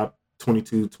going to drop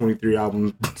 22, 23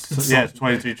 albums. It's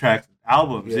 23 tracks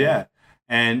albums. Yeah.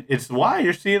 And it's why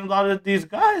you're seeing a lot of these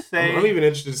guys say... I'm even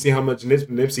interested to see how much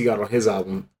Nipsey got on his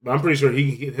album. But I'm pretty sure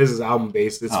his album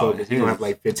base is focused. He don't have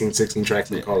like 15, 16 tracks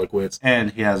and call it quits.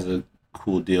 And he has a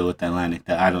cool deal with Atlantic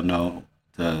that I don't know.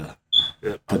 A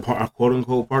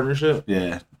quote-unquote partnership?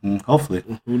 Yeah. Hopefully.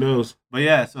 Who knows? But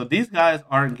yeah, so these guys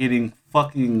aren't getting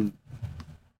fucking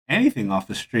anything off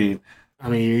the stream. I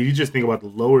mean, you just think about the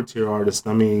lower tier artists.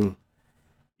 I mean,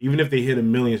 even if they hit 1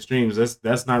 million streams,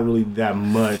 that's not really that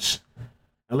much.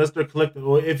 Unless they're collective.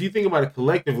 Well, if you think about it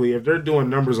collectively, if they're doing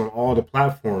numbers on all the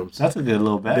platforms, that's a good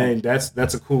little bag. Then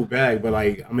that's a cool bag. But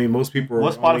like, I mean, most people are.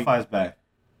 What's Spotify's bag?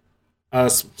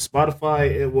 Spotify,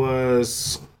 it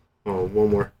was. Oh, one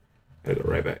more. I go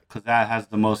right back. Because that has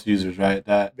the most users, right?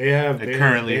 That they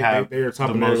currently have. They are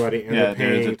topping everybody, and they're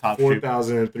paying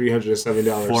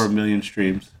 $4,370. 4 million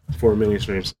streams. 4 million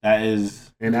streams. That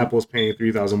is. And Apple's paying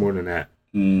 3,000 more than that.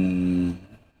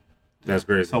 That's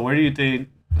crazy. So where do you think?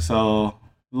 So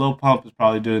Lil Pump is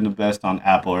probably doing the best on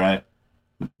Apple, right?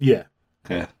 Yeah.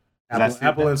 Okay.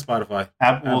 Apple and Spotify.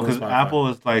 Because Apple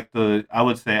is like I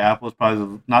would say Apple is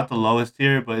probably not the lowest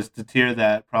tier, but it's the tier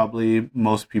that probably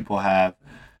most people have.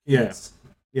 Yes.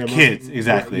 Yeah. Kids,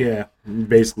 exactly. Yeah,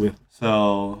 basically.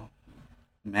 So,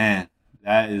 man,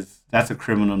 that's a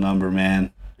criminal number,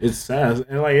 man. It's sad,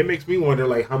 and like it makes me wonder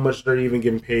like how much they're even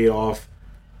getting paid off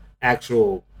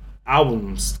actual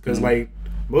albums, because like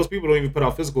most people don't even put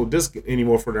out physical disc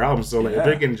anymore for their albums. So like if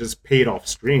they're getting just paid off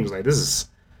streams, like this is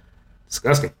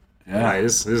disgusting. Yeah, like,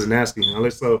 this is nasty.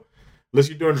 Unless you're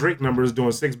doing Drake numbers,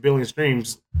 doing 6 billion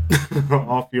streams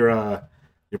off your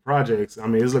projects. I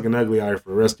mean, it's looking ugly out here for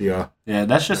the rest of y'all. Yeah,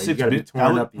 that's just like, 6 billion.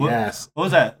 Torn up the ass. What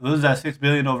was that? What was that 6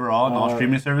 billion overall in all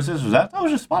streaming services? That was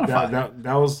just Spotify?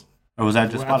 That was. Or was that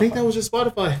just Spotify? I think that was just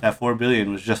Spotify. That 4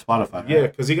 billion was just Spotify, right? Yeah,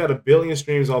 because he got 1 billion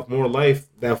streams off More Life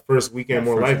that first weekend.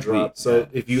 More Life dropped. So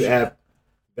if you add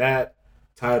that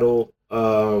Tidal,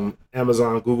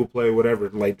 Amazon, Google Play, whatever,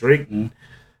 like Drake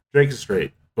is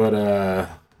straight. But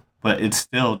it's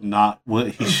still not what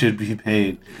he should be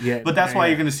paid. Yeah, but that's why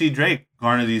you're gonna see Drake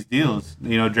garner these deals.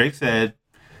 You know, Drake said,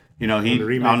 I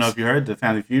don't know if you heard the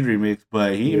Family Feud remix,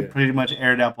 but he pretty much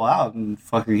aired Apple out and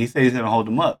he said he's gonna hold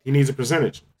them up. He needs a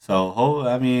percentage. So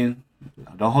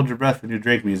don't hold your breath for new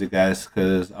Drake music, guys,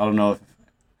 because I don't know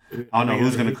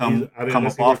who's gonna come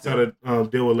up off. Try to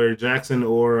deal with Larry Jackson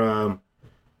or.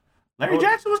 Larry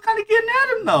Jackson was kind of getting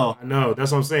at him, though. I know.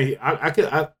 That's what I'm saying. I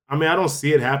don't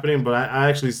see it happening, but I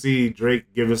actually see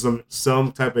Drake giving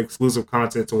some type of exclusive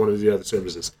content to one of the other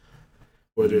services,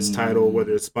 whether it's Tidal,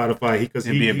 whether it's Spotify. He'd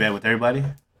be in bed with everybody.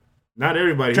 Not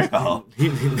everybody. Drake a hoe.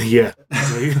 Yeah.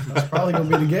 That's probably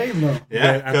gonna be the game though.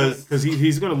 Yeah, because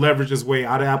he's gonna leverage his way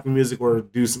out of Apple Music or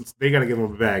do some. They gotta give him a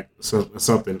bag,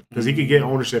 something, because he can get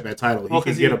ownership at Tidal. He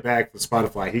can get a bag for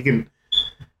Spotify. He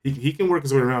can work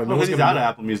his way around. Well, because he's out of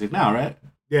Apple Music now, right?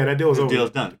 Yeah, that deal was over. The deal's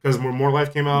done. Because when More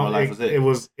Life came out,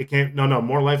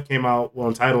 More Life came out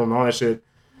on Tidal and all that shit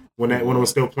when it was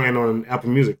still playing on Apple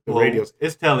Music, the radios.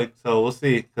 It's telling, so we'll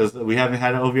see, because we haven't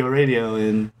had an OVO radio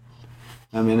in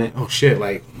a minute. Oh shit!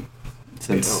 Like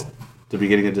since the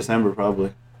beginning of December,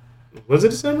 probably. Was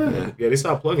it December? Yeah, they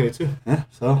stopped plugging it too. Yeah,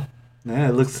 so yeah,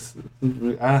 it looks.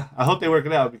 I hope they work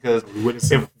it out, because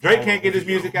if Drake can't get his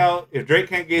music out,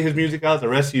 the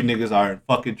rest of you niggas are in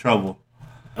fucking trouble.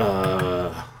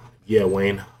 Yeah,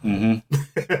 Wayne.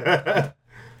 Mm-hmm.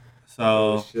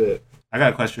 So, shit. I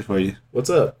got a question for you. What's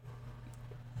up?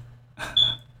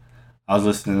 I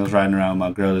was riding around with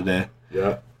my girl today.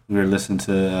 Yeah. We were listening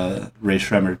to Rae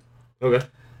Sremuurd. Okay.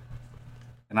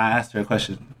 And I asked her a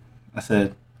question. I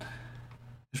said,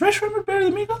 is Rae Sremuurd better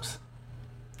than Migos?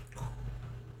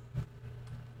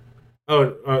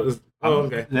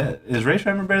 Okay. Is Rae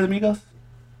Sremuurd better than Migos?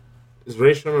 Is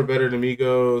Rae Sremuurd better than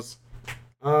Migos?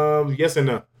 Yes and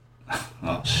no.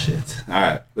 Oh shit! All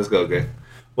right, let's go, Greg.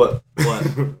 What?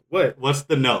 What? What's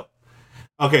the no?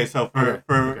 Okay, so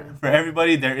for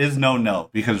everybody, there is no,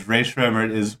 because Rae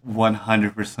Sremuurd is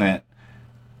 100%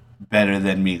 better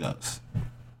than Migos.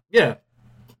 Yeah,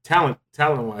 talent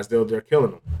wise, they're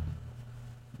killing them.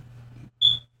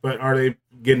 But are they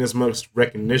getting as much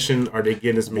recognition? Are they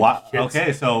getting as many hits?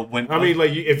 Okay, so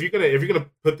if you're gonna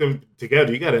put them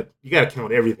together, you gotta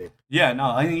count everything. Yeah, no,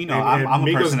 I'm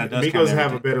a person that does. Migos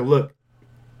have a better look,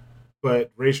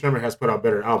 but Rae Sremuurd has put out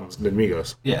better albums than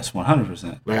Migos. Yes,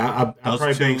 100%. Like I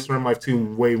probably think Sperm Life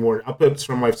 2 way more. I put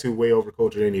Sperm Life 2 way over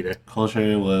Culture any day.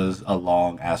 Culture was a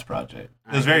long ass project.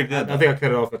 It was very good. I think I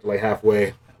cut it off at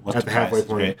halfway. At the halfway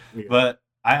point. Yeah. But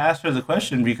I asked her the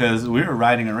question because we were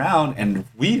riding around and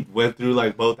we went through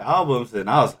like both albums, and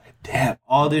I was like, damn,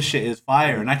 all this shit is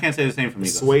fire. And I can't say the same for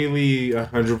Migos. Sway Lee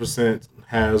 100%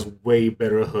 has way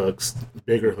better hooks,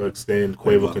 bigger hooks than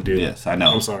Quavo can do. Yes, I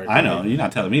know. I'm sorry. I know. You're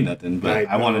not telling me nothing, but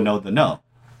I want to know the no.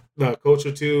 No,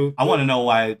 Culture 2. I want to know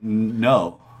why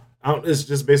no. It's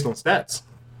just based on stats.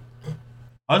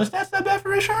 Are the stats that bad for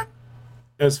Rae Sremuurd?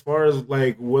 As far as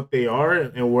like what they are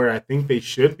and where I think they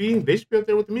should be up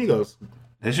there with the Migos.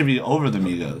 They should be over the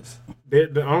Migos.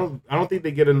 I don't think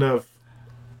they get enough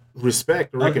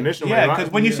respect or recognition. Yeah,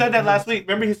 because when you said that last week,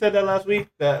 remember he said that last week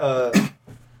that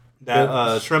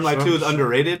Shrem Life 2 is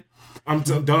underrated?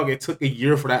 Dog, it took a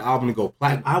year for that album to go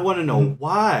platinum. I want to know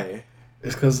why.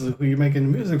 It's because who you're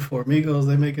making the music for. Migos,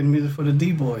 they making the music for the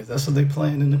D-boys. That's what they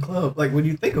playing in the club. Like, when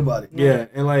you think about it. Yeah,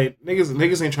 and like,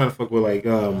 niggas ain't trying to fuck with like,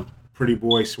 Pretty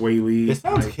Boy, Sway Lee. It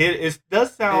sounds like, It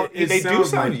does sound. They do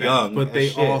sound like young, but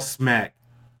they all smack.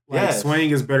 Like, yes.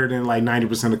 Swing is better than like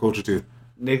 90% of Culture 2.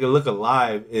 Nigga, Look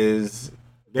Alive is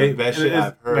the best shit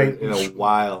I've heard in a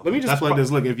while. Let me just plug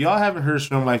this. Look, if y'all haven't heard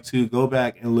Shrem Life 2, go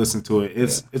back and listen to it.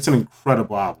 It's an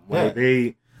incredible album. Like,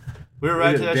 we were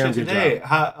right to that shit today.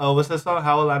 What's that song?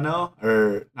 How Will I Know?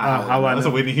 Or How Will I Know? That's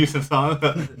a Whitney Houston song.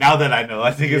 Now That I Know,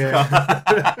 I think it's called.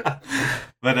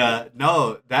 But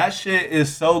no, that shit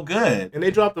is so good. And they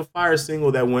dropped a fire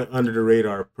single that went under the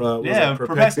radar.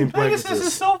 Perplexing Pegasus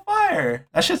is so fire.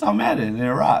 That shit's on Madden and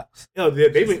it rocks. Yo,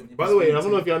 they've been, by the way, I don't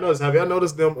know if y'all noticed. Have y'all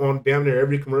noticed them on damn near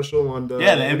every commercial on the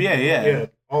NBA? Yeah,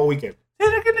 all weekend. Yeah,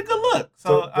 they're getting a good look.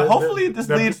 So hopefully this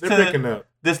leads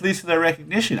to their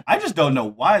recognition. I just don't know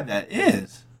why that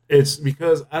is. I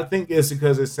think it's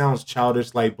because it sounds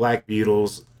childish, like Black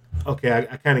Beatles. Okay,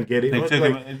 I kind of get it.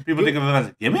 People think of it as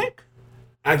a gimmick.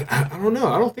 I don't know.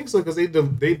 I don't think so because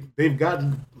they've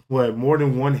gotten more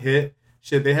than one hit.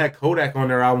 Shit, they had Kodak on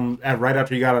their album right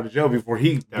after he got out of jail before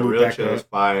he blew Real back Chills up.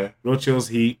 Fire. Real Chills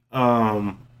Heat.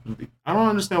 I don't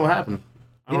understand what happened.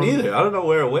 Me neither. I don't know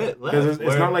where it went. Because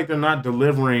it's not like they're not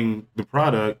delivering the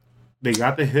product. They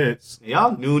got the hits.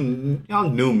 Y'all knew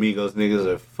Migos niggas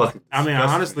are fucking. I mean,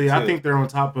 honestly, too. I think they're on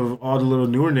top of all the little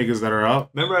newer niggas that are out.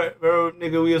 Remember,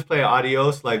 nigga, we was playing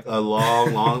Adios like a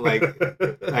long, like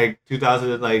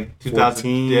 2000, like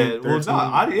 2014. Yeah, it was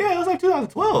like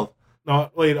 2012.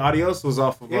 No, wait, Adios was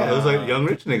off of. Yeah, it was like Young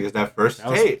Rich Niggas, that first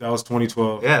tape. That was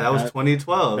 2012. Yeah, that was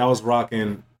 2012. That was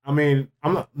rocking. I mean,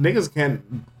 niggas can't.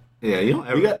 Yeah, you don't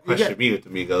ever question me with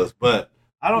the Migos, but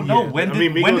I don't know when.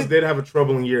 Migos did have a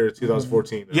troubling year,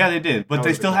 2014. Though. Yeah, they did, but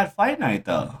they still had Fight Night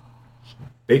though.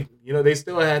 They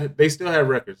still had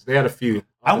records. They had a few.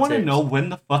 I want to know when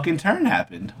the fucking turn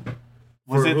happened.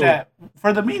 Was it that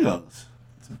for the Migos?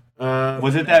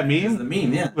 Was it that meme? The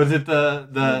meme, yeah. Was it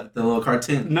the little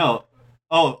cartoon? No.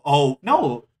 Oh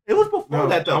no. It was before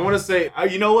that though. I want to say,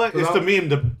 you know what? It's the meme.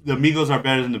 The Migos are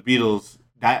better than the Beatles.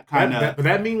 That kind of. But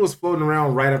that meme was floating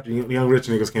around right after Young Rich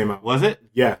Niggas came out. Was it?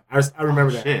 Yeah, I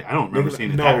remember that. Shit, I don't remember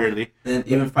seeing it that early. And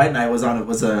even Fight Night was on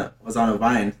a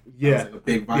Vine. Yeah, like a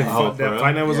big Vine. Yeah, that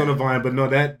Fight Night was on a Vine, but no,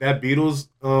 that Beatles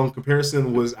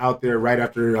comparison was out there right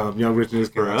after Young Rich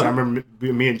Niggas came out. So I remember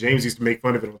me and James used to make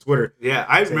fun of it on Twitter. Yeah,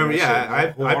 I remember.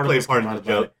 Yeah, I played part in the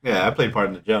joke. Yeah, I played part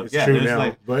in the joke. It's true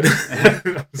now, but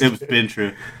it's been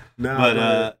true. No,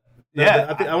 but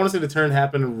yeah, I want to say the turn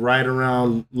happened right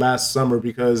around last summer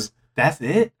because that's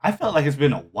it. I felt like it's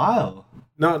been a while.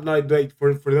 No, like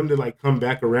for them to like come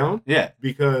back around. Yeah,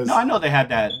 because I know they had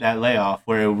that layoff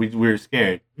where we were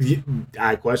scared.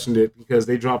 I questioned it because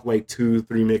they dropped like 2-3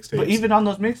 mixtapes. But even on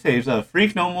those mixtapes,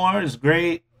 Freak No More is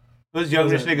great. It was Young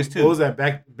Rich Niggas too. What was that?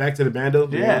 Back to the Bando?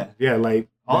 Yeah, like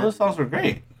all those songs were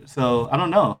great. So I don't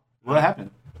know what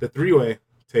happened. The 3-way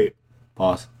tape.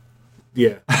 Pause.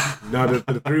 Yeah. No,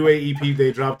 the 3-way EP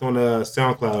they dropped on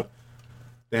SoundCloud.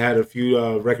 They had a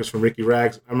few records from Ricky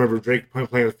Rags. I remember Drake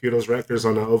playing a few of those records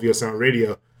on the OVO Sound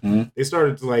Radio. Mm-hmm. They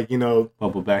started to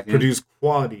bubble back produce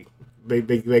quality. They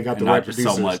got the right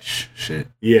producers. So much shit.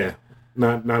 Yeah,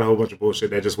 not a whole bunch of bullshit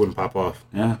that just wouldn't pop off.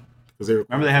 Yeah, because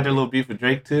remember they had their little beef with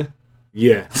Drake too.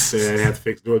 Yeah, so they had to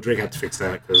fix. Well, Drake had to fix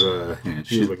that because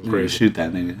he was looking crazy. Shoot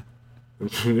that nigga.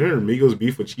 Migos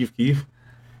beef with Chief Keef.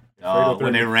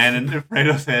 When they ran into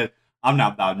Fredo said, "I'm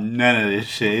not about none of this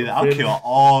shit. I'll kill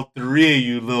all 3 of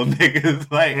you little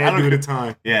niggas." Like, and do the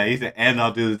time. Yeah, he said, "And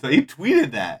I'll do the time." He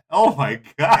tweeted that. Oh my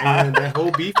god! And that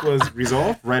whole beef was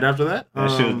resolved right after that.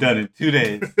 That should have done it 2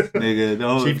 days,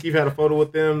 nigga. Chief Keef had a photo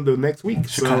with them the next week.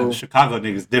 Chicago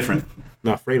niggas different.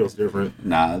 Nah, Fredo's different.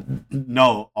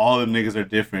 No, all them niggas are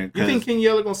different. You think King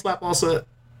Yeller gonna slap Offset?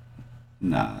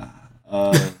 Nah.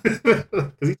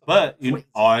 But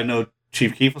all I know,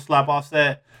 Chief Keef will slap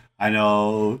Offset. I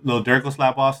know Lil Durk will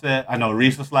slap Offset. I know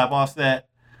Reese will slap Offset.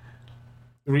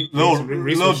 Lil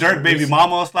Durk baby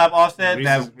mama will slap Offset.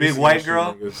 That big white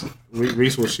girl.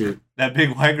 Reese will shoot. That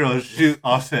big white girl will shoot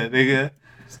Offset, nigga.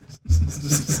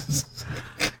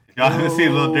 Y'all haven't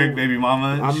seen Lil Durk baby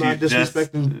mama? I'm not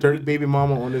disrespecting Durk baby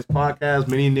mama on this podcast.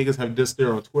 Many niggas have dissed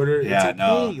her on Twitter. Yeah, it's okay.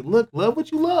 No. Look, love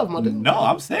what you love, my dude. No,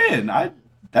 I'm saying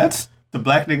that's the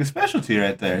black nigga specialty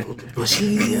right there.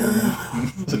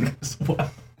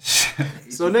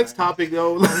 So next topic,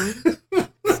 though.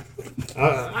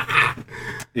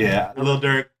 Yeah, Lil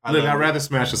Durk. I'd rather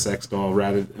smash a sex doll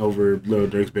rather over Lil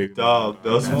Durk's baby. Dog,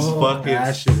 those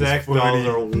fucking sex dolls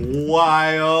are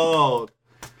wild.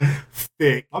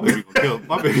 Thick. My baby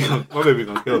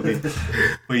gonna kill me.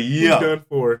 But yeah, done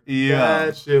for. Yeah,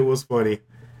 that shit was funny.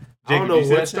 I don't know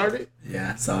what started.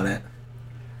 Yeah, I saw that.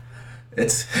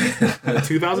 It's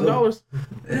 $2,000.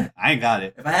 I ain't got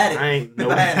it. If I had it, I ain't.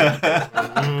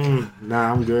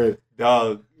 Nah, I'm good.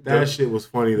 Dog, that shit was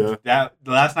funny though. The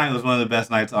last night was one of the best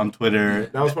nights on Twitter.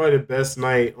 That was probably the best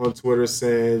night on Twitter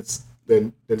since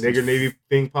the Nigger Navy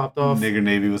thing popped off. Nigger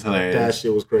Navy was hilarious. That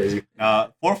shit was crazy.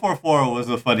 444 was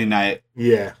a funny night.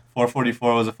 Yeah.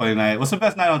 444 was a funny night. What's the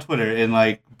best night on Twitter? In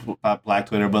like not Black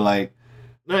Twitter, but like.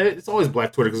 No, it's always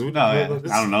Black Twitter because I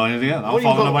don't know anything else. I don't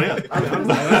follow nobody else.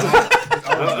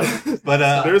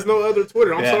 But there's no other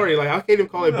Twitter. I'm sorry, like I can't even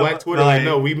call it Black Twitter. Like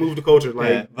no, we moved the culture.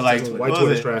 Like, but like white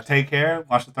Twitter's trash. Take Care,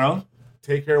 Watch the Throne.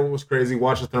 Take Care was crazy.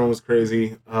 Watch the Throne was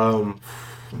crazy.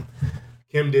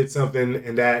 Kim did something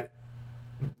and that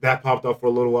popped up for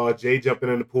a little while. Jay jumping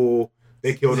in the pool.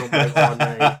 They killed him like all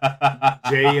night.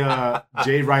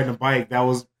 Jay riding a bike. That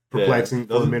was perplexing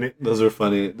for a minute. Those are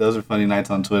funny. Those are funny nights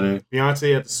on Twitter.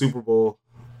 Beyonce at the Super Bowl.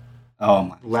 Oh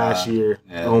my! Last year.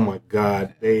 Yeah. Oh my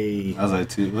God! I was like,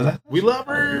 was that? We love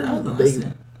her.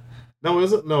 No,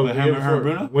 was it? No, her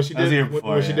Bruno. When she did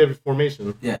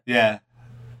Formation. Yeah. Yeah.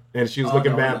 And she was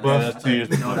looking bad buff. Yeah, that's 2 years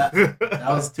before. That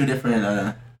was 2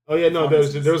 different. Oh yeah, no, there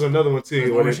was another one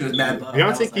too. Where she was mad buff.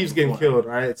 Beyonce keeps getting killed,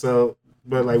 right? So.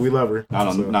 But like we love her. Not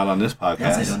on this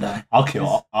podcast. Beyonce don't die.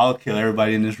 I'll kill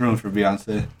everybody in this room for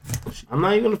Beyonce. I'm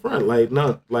not even in the front. Like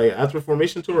no, like after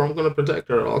Formation tour, I'm gonna protect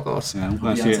her at all costs. Yeah, I'm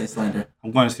going to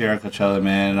see her at Coachella,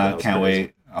 man. I can't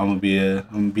wait. I'm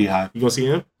gonna be high. You gonna see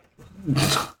him?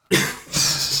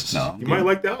 No. You might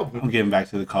like the album. I'm getting back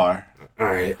to the car. All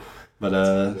right.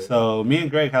 But so me and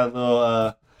Greg had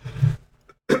a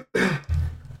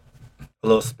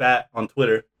little spat on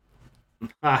Twitter.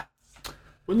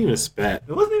 Wasn't even a spat.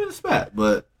 It wasn't even a spat,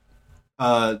 but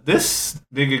this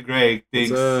nigga Greg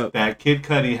thinks that Kid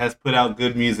Cudi has put out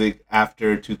good music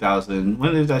after 2000.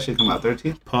 When did that shit come out?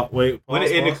 13? When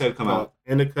did Indica come out?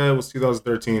 Indica was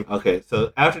 2013. Okay,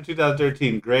 so after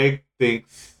 2013, Greg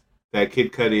thinks that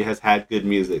Kid Cudi has had good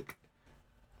music.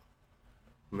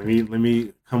 Let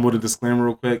me come with a disclaimer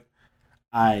real quick.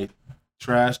 I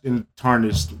trashed and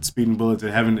tarnished Speeding Bullet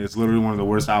to Heaven. It's literally one of the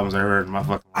worst albums I heard in my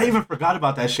fucking life. I even forgot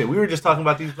about that shit. We were just talking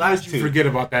about these last two. Forget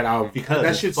about that album because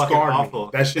that shit scarred me.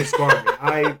 That shit scarred me.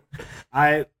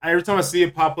 I every time I see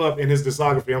it pop up in his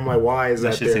discography, I'm like, why is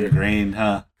that shit's there? Ingrained,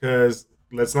 huh? Because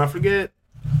let's not forget,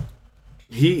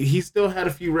 he still had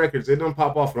a few records. It don't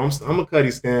pop off. I'm a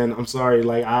Cudi stan. I'm sorry.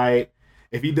 Like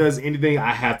if he does anything,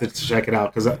 I have to check it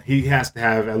out because he has to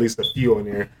have at least a few on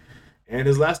there. And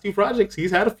his last two projects,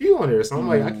 he's had a few on there. So I'm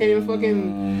like, I can't even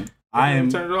fucking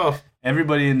turn it off.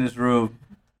 Everybody in this room,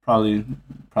 probably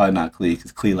not Clee,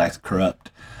 because Clee likes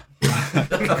corrupt.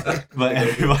 But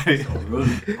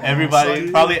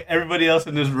everybody else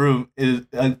in this room is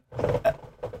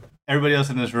everybody else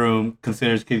in this room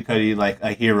considers Kid Cudi like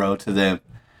a hero to them.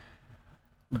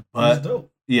 But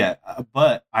yeah,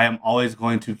 but I am always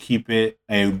going to keep it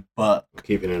a buck.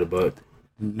 Keeping it a buck.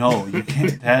 No, you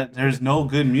can't. There's no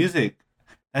good music.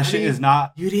 That shit is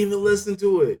not. You didn't even listen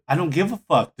to it. I don't give a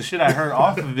fuck. The shit I heard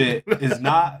off of it is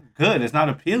not good. It's not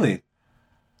appealing.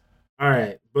 All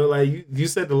right, but like you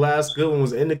said, the last good one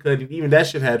was Indica. Even that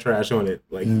shit had trash on it.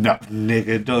 Like, no,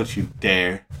 nigga, don't you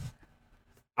dare.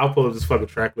 I'll pull up this fucking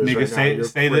track list. Nigga, say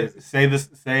it's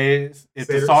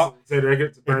the song. Say the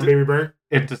record. Burn Baby Burn.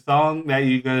 If the song that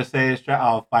you gonna say is trash,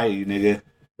 I'll fight you, nigga.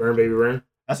 Burn Baby Burn.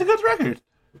 That's a good record.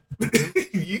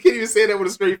 You can't even say that with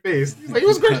a straight face. He's like, it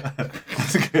was great.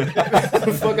 That's good. Get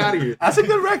the fuck out of here. That's a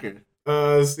good record.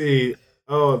 Let's see.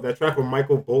 Oh, that track with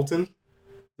Michael Bolton.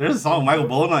 There's a song with Michael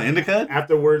Bolton on Indica.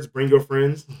 Afterwards, Bring Your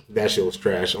Friends. That shit was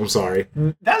trash. I'm sorry.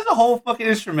 That's the whole fucking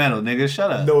instrumental, nigga.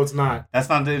 Shut up. No, it's not. That's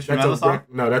not the instrumental song?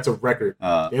 No, that's a record.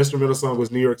 The instrumental song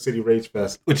was New York City Rage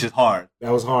Fest. Which is hard.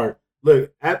 That was hard.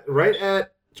 Look,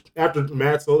 after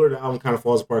Mad Solar, the album kind of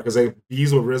falls apart because they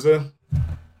Bees with RZA.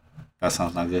 That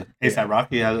sounds not good. A$AP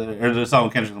Rocky has a song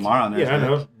with Kendrick Lamar on there. Yeah, I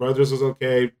know. Brothers was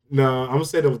okay. No, I'm going to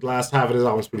say the last half of this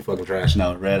album was pretty fucking trash.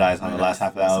 No, Red Eye's on the last half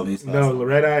of the album. No,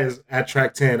 Red Eye is at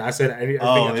track 10. I said everything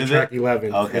after track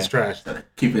 11. Okay. It's trash.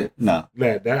 Keep it. No.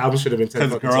 Yeah, that album should have been 10.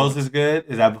 Because Girls is good?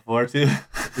 Is that before too?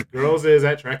 The Girls is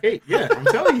at track 8. Yeah, I'm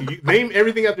telling you. Name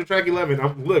everything after track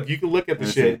 11. Look, you can look at the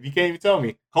shit. You can't even tell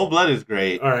me. Cold Blood is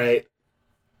great. All right.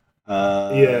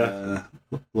 Yeah.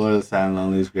 Lord of the Silent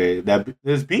Lonely is great.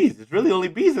 There's Bees. It's really only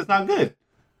Bees that's not good.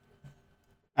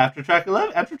 After track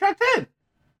 11, after track 10.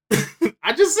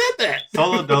 I just said that.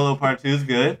 Solo Dolo Part 2 is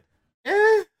good.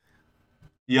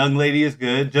 Young Lady is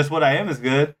good. Just What I Am is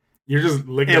good. You're just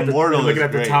looking at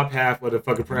the top half of the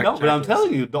fucking track. No, but I'm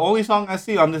telling you, the only song I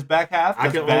see on this back half I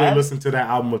can only listen to that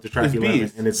album with the track 11,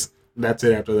 Bees. and that's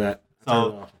it after that.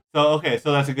 So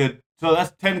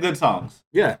that's 10 good songs.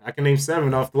 Yeah, I can name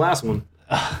 7 off the last one.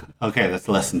 Okay, that's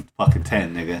less than fucking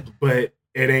 10, nigga. But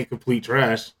it ain't complete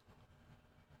trash.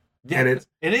 Yeah, and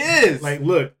it is. Like,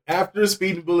 look, after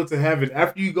Speeding Bullet to Heaven,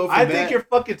 after you go from I think you're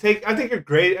fucking fucking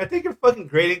grading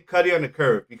Cudi on the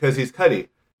curve because he's Cudi.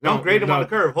 Don't grade him on the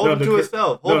curve. Hold him to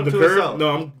himself. Himself.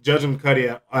 No, I'm judging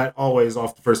Cudi always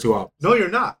off the first 2 albums. No, you're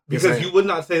not. Because you would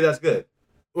not say that's good.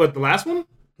 What, the last one?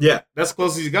 Yeah. That's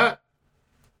close as you got?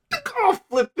 I'll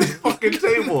flip this fucking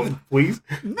table. Please?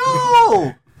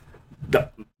 No!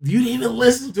 You didn't even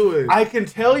listen to it. I can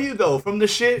tell you though, from the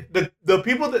shit, the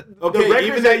people that the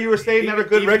records that you were saying that are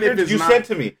good records, you said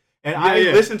to me, and I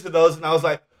listened to those, and I was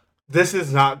like, "This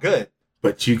is not good."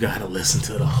 But you gotta listen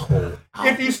to the whole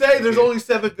album. If you say there's only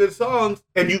 7 good songs,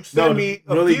 and you send me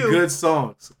a really few good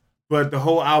songs, but the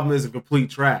whole album is a complete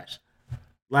trash.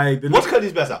 Like, what's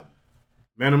Cudi's best album?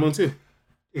 Man on the Moon 2.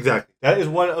 Exactly. That is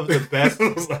one of the best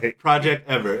project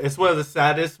ever. It's one of the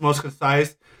saddest, most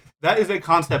concise. That is a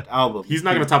concept album. He's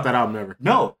not going to top that album ever.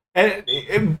 No.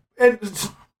 And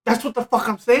that's what the fuck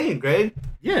I'm saying, Greg.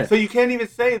 Yeah. So you can't even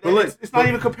say that it's not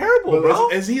even comparable, bro.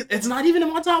 It's not even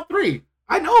in my top 3.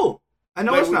 I know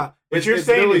it's not. But you're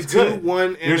saying it's good.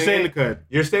 2-1 and you're saying Indica.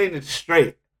 You're saying it's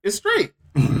straight. It's straight.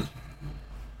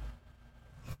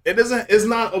 It's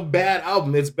not a bad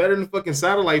album. It's better than fucking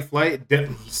Satellite Flight.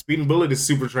 Speeding Bullet is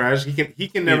super trash. He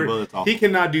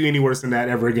cannot do any worse than that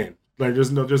ever again. Like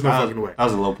there's no fucking way. That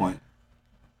was a low point.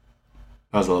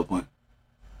 Was that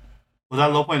a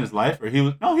low point in his life, or he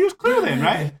was clear then,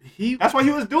 right? That's why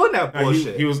he was doing that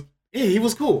bullshit. He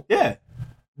was cool. Yeah.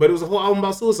 But it was a whole album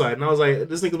about suicide, and I was like,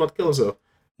 this nigga's about to kill himself.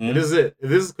 Mm-hmm. And this is it. If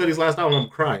this is Cudi's last album, I'm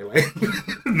crying. Like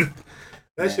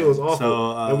that shit was awful.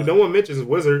 So, no one mentions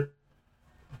Wizard.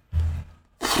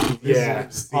 Yeah.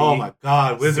 Oh my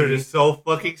God, Wizard is so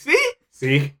fucking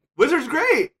see. Wizard's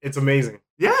great. It's amazing.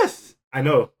 Yes, I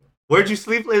know. Where'd you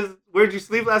sleep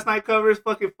last night? Covers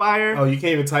fucking fire. Oh, you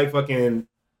can't even type fucking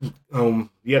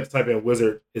You have to type in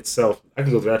Wizard itself. I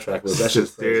can go to that track list. That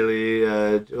shit's crazy.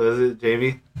 Sincerely, was it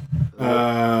Jamie?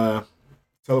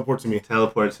 Teleport to Me.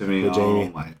 Teleport to Me. With Oh Jamie.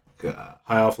 my god.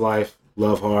 High Off Life.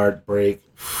 Love Hard. Break.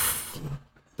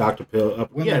 Dr. Pill.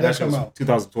 When did that come out?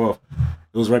 2012.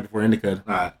 It was right before Indica.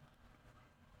 All right.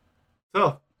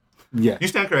 So, Yeah. you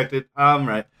stand corrected. I'm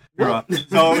right. You're wrong.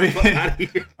 So,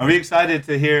 are we excited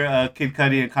to hear Kid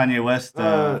Cudi and Kanye West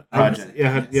project?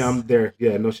 Yeah, I'm there.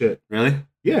 Yeah, no shit. Really?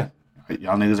 Yeah.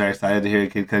 Y'all niggas are excited to hear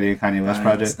Kid Cudi and Kanye West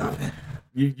project? Stop it.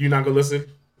 You not gonna listen?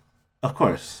 Of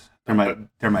course. They're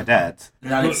my dads.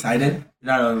 You're not excited?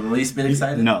 You're not the least bit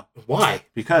excited? No. Why?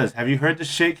 Because have you heard the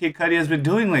shit Kid Cudi has been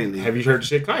doing lately? Have you heard the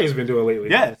shit Kanye's been doing lately?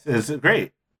 Yes, it's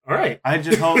great. All right. I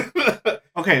just hope.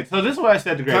 Okay, so this is what I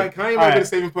said to Greg. Kanye might be the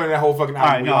saving point of that whole fucking All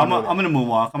right, album. no, I'm gonna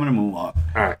moonwalk.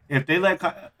 All right. If they let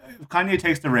if Kanye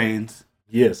takes the reins,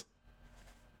 Yes.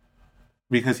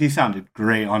 because he sounded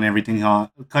great on everything.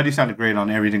 Cudi sounded great on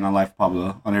everything on Life of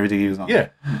Pablo, on everything he was on. Yeah.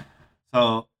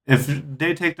 So if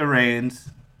they take the reins,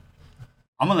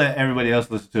 I'm gonna let everybody else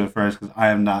listen to it first because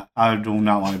I do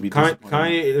not want to be disappointed.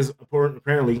 Kanye is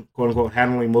apparently, quote unquote,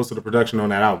 handling most of the production on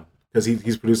that album because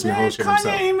he's producing the whole shit Kanye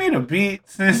himself. ain't made a beat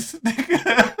since.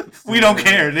 We don't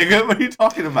care, nigga. What are you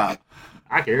talking about?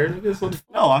 I care, nigga.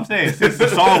 No, I'm saying since the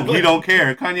song We Don't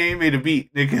Care, Kanye ain't made a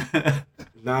beat, nigga.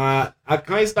 Nah,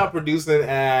 Kanye stopped producing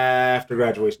after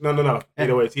graduation. No.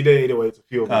 808s. He did 808s. A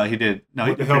few of them. He did. No,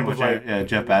 he With the did help pretty of, much. like-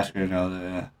 Jeff Basker and all that.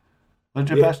 Yeah. Was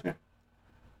Jeff Yeah. Basker?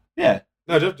 Yeah.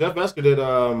 No, Jeff Basker did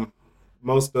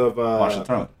most of Watch the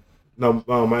Throne. No,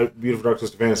 My Beautiful Dark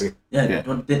Twisted Fantasy. Yeah, Yeah.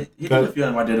 he did a few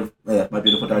on My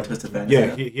Beautiful Dark Twisted Fantasy.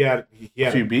 Yeah, he had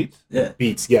A few beats. Yeah.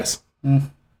 beats. Yes,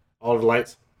 all of the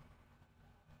lights.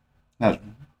 That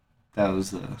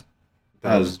was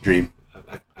a dream.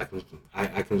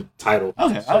 I can title.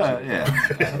 Okay. Yeah.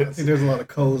 I think there's a lot of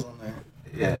codes on there.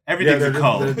 Yeah. Everything's a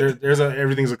code.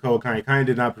 Everything's a code. Kanye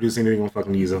did not produce anything on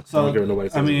fucking Yeezus. So, I don't care what nobody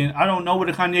says. I mean, I don't know what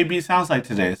a Kanye beat sounds like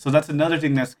today. So that's another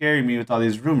thing that's scaring me with all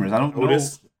these rumors. I don't know.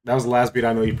 That was the last beat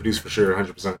I know he produced for sure,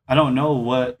 100%. I don't know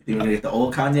what. You want to get the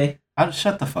old Kanye?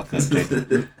 Shut the fuck up,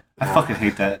 Jake. I fucking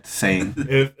hate that saying.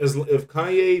 If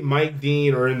Kanye, Mike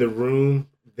Dean are in the room,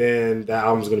 then that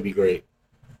album's gonna be great.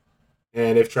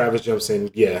 And if Travis jumps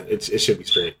in, yeah, it should be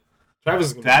straight. Travis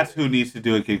is gonna That's who needs to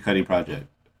do a Kid Cudi project.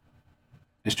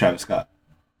 It's Travis Scott.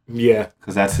 Yeah,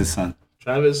 Because that's his son.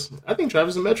 Travis. I think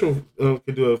Travis and Metro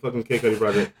could do a fucking Kid Cudi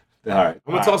project. All right.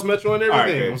 I'm gonna toss Metro and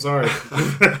everything. Right, I'm sorry.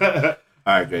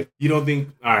 All right, great. You don't think?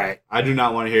 All right. I do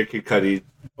not want to hear Kid Cudi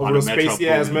Over on those a Metro spacey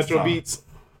ass Boomin Metro song. beats.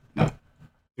 No.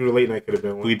 Through the late night could have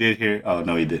been one. We did hear. Oh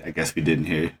no, we did. I guess we didn't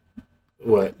hear.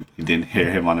 What? We didn't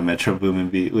hear him on a Metro Boomin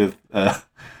beat with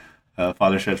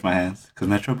Father Stretch My Hands because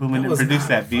Metro Boomin didn't produce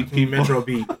that beat. Fucking Metro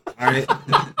beat. All right.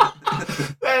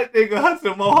 That nigga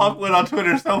Hudson Mohawk went on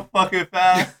Twitter so fucking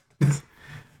fast.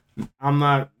 I'm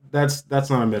not. That's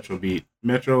not a Metro beat.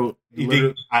 Metro. You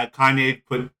think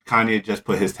Kanye just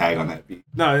put his tag on that beat?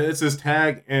 No, it's his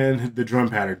tag and the drum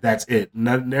pattern. That's it.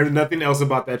 Nothing else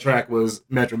about that track was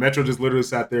Metro. Metro just literally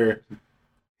sat there,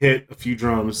 hit a few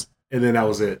drums, and then that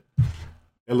was it.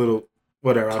 A little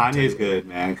whatever. Kanye's good,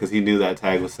 man, because he knew that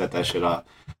tag would set that shit off.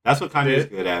 That's what Kanye's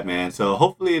good at, man. So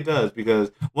hopefully it does,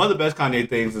 because one of the best Kanye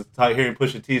things is hearing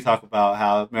Pusha T talk about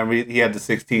how, remember, he had the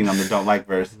 16 on the Don't Like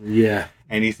verse. Yeah.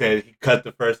 And he said he cut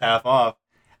the first half off,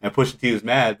 and Pusha T was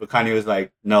mad, but Kanye was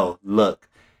like, no, look,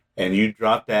 and you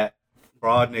drop that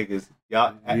fraud niggas,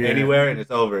 y'all, anywhere, and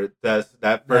it's over.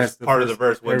 That first part of the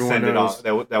verse wouldn't send it off.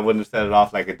 That wouldn't have set it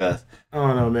off like it does. I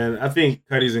don't know, man. I think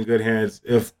Cudi's in good hands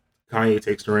if Kanye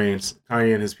takes the reins.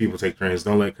 Kanye and his people take the reins.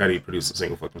 Don't let Cudi produce a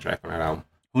single fucking track on that album.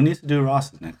 Who needs to do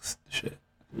Ross's next shit?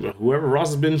 Whoever Ross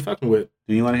has been fucking with.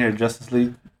 Do you want to hear Justice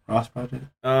League Ross project?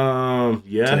 Yeah.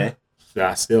 Today?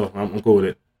 Yeah, still, I'm cool with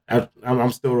it.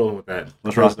 I'm still rolling with that.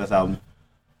 What's Ross' best album?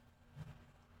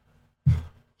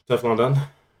 Teflon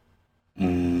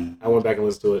Don. I went back and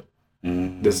listened to it.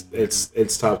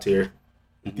 It's top tier.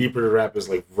 Deeper to Rap is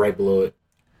like right below it.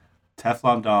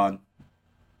 Teflon Don.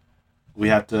 We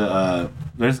have to.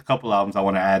 There's a couple albums I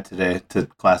want to add today to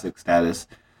classic status.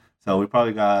 So we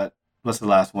probably got. What's the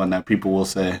last one that people will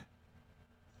say?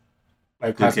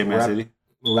 Like Good classic Kid, Mad rap. City.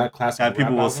 Classic That people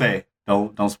rap will album? say.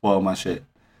 Don't spoil my shit.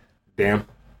 Damn.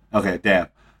 Okay, damn.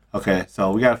 Okay,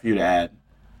 so we got a few to add.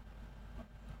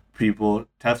 People,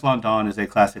 Teflon Don is a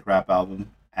classic rap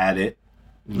album. Add it.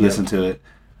 Listen to it.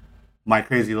 My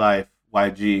Crazy Life,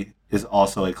 YG, is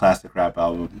also a classic rap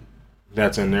album.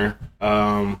 That's in there.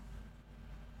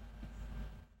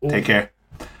 Take Care.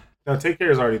 No, Take Care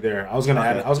is already there. I was gonna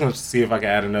add. I was gonna see if I could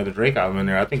add another Drake album in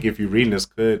there. I think If You Reading This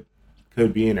could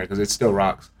be in there because it still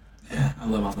rocks. Yeah, I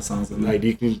love all the songs. Like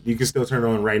you can still turn it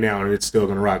on right now and it's still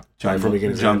gonna rock. Jungle,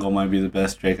 Jungle might be the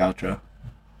best Drake outro.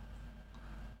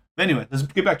 But anyway, let's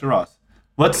get back to Ross.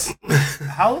 What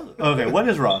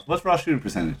is Ross? What's Ross shooting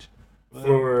percentage?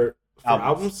 For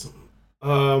albums?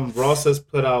 Ross has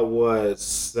put out what,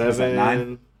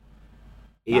 7,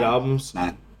 8 albums?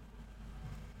 9.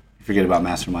 You forget about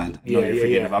Mastermind. Yeah.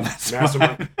 About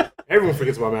Mastermind. Everyone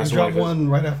forgets about Mastermind. He dropped one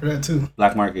right after that too.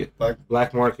 Black Market.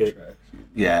 Black Market.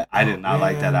 Yeah, I did not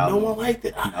like that album. No one liked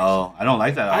it. No, I don't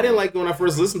like that album. I didn't like it when I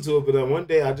first listened to it, but then one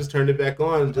day I just turned it back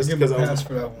on just because I was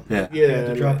for that one. Yeah. He had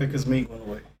to drop it because Meek went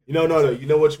away. No. You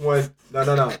know which one?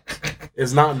 No.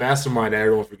 It's not Mastermind that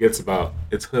everyone forgets about.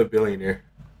 It's Hood Billionaire.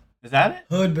 Is that it?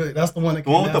 Hood Billionaire. That's the one that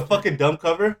came with the fucking dumb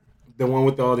cover? The one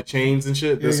with all the chains and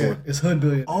shit? This one. It's Hood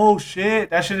Billionaire. Oh, shit.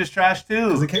 That shit is trash, too.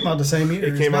 Because it came out the same year.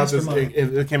 It came out the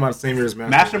same year as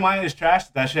Mastermind. Mastermind is trash.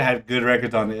 That shit had good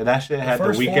records on it. That shit had the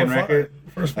Weekend record.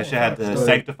 That shit had the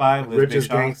Sanctify with Richest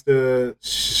Gangsta.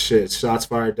 Shit. Shots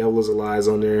Fired. Devil is a Lies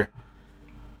on there.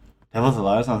 Devil's a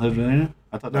Lies on Hood Billionaire?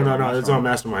 I thought that No. It's on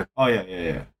Mastermind. Oh,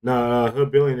 yeah. No,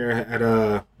 Hood Billionaire had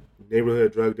a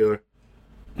neighborhood drug dealer.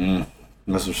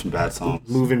 Those were some bad songs.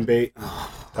 Moving Bait.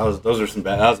 That was a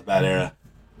bad era.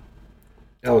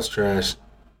 That was trash.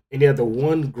 And he had the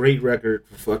one great record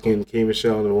for fucking K.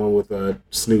 Michelle and the one with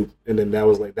Snoop. And then that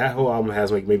was like, that whole album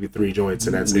has like maybe 3 joints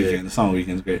and that's it. The song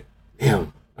Weekend's great.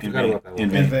 Damn. I forgot about that one. In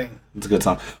Vain. It's a good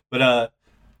song. But,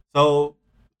 so,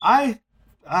 I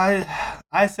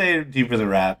say Deeper Than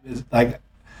Rap is like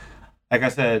I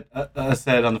said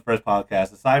on the first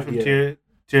podcast, aside from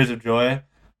Tears of Joy,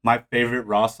 my favorite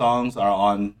Ross songs are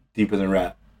on Deeper Than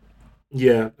Rap.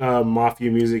 Yeah,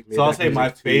 Mafia Music. So I'll say my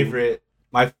favorite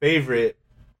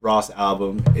Ross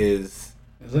album is...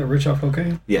 Is that Rich Off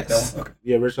Cocaine? Yes. Okay.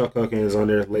 Yeah, Rich Off Cocaine is on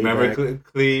there. Remember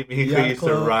Cleve used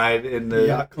to ride in the...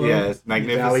 Yacht Club. Yes,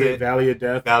 Magnificent. Valley of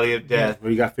Death. Valley of Death.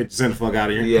 Where you got 50 Cent fuck out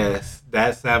of here. Yes,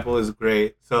 that sample is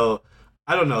great. So,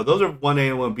 I don't know. Those are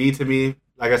 1A and 1B to me.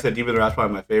 Like I said, Deeper Than Rap's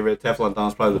probably my favorite. Teflon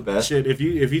Don's probably the best. Shit, if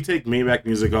you take Maybach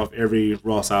Music off every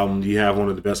Ross album, you have one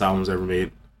of the best albums ever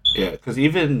made. Yeah, because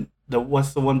even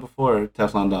what's the one before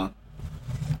Teflon Don?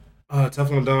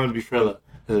 Teflon Don would be Trilla.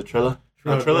 Is it Trilla?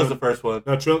 No, Trilla's the first one.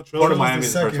 No, Port of Miami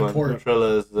is the first one.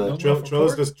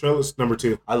 Trilla's number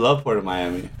 2. I love Port of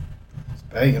Miami. It's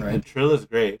banging, right? And Trilla's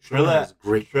great. Trilla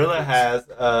has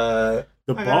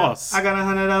The Boss. I got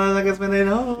 $100 I can spend it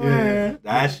over. Yeah.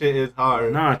 That shit is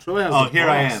hard. Nah, Trilla has Here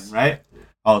I Am, right?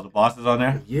 Oh, The Boss is on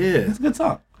there? Yeah. It's a good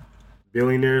song.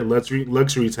 Billionaire,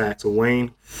 Luxury Tax of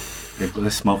Wayne.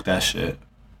 Let's smoke that shit.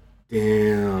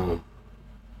 Damn.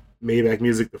 Maybach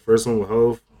Music, the first one with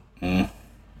Hove.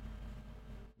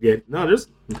 Yeah, no, there's...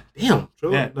 Damn.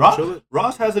 Trilla. Yeah, Trilla.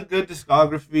 Ross has a good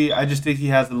discography. I just think he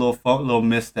has a little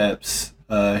missteps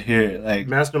here. Like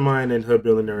Mastermind and Hood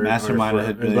Billionaire. Mastermind and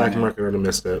Hood Billionaire. Black Market are the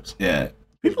missteps. Yeah.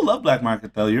 People love Black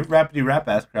Market, though. Your rapidy rap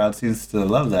ass crowd seems to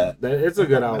love that. It's a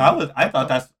good album. I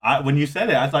thought when you said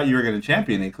it, I thought you were going to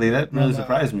champion it, Clee. That really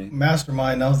surprised me.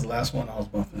 Mastermind, that was the last one I was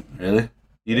bumping. Really?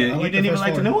 You didn't even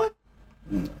like the new one?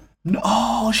 No.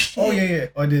 Oh, shit. Oh, yeah.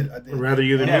 I did. Rather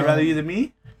You Than Me? Yeah, Rather You Than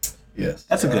Me? Yes.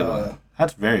 That's a good one.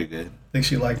 That's very good. I think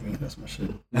She Like Me. That's my shit.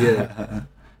 Yeah.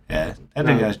 Yeah. I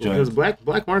think that's joint. Because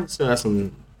Black Market still has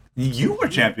some... You were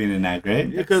championing that, great.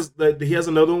 Yeah, because he has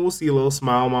another one with CeeLo,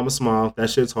 Smile, Mama Smile. That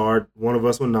shit's hard. One of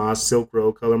Us with Nas, Silk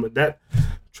Road, Color. That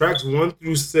tracks 1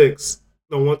 through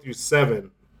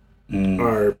 7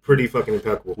 are pretty fucking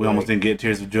impeccable. We almost didn't get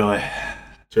Tears of Joy.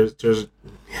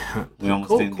 We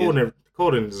almost didn't get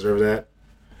Cole didn't deserve that.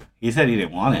 He said he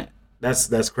didn't want it.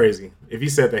 That's crazy. If he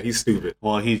said that, he's stupid.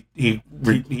 Well, he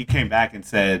came back and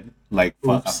said like,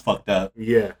 "Fuck, I fucked up."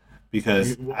 Yeah.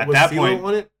 Because at that point,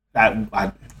 on it?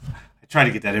 I tried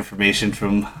to get that information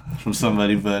from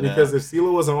somebody, but because if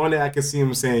CeeLo wasn't on it, I could see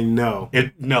him saying no.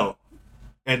 No,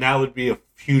 and that would be a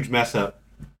huge mess up.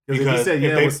 Because if he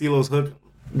said with CeeLo's hook,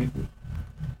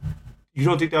 you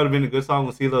don't think that would have been a good song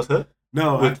with CeeLo's hook?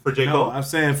 No, for J. Cole. No, I'm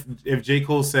saying if J.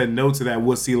 Cole said no to that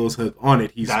with CeeLo's hook on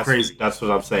it, that's crazy. That's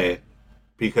what I'm saying,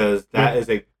 because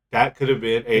that could have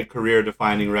been a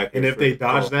career-defining record. And if they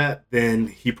dodged that, then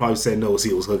he probably said no with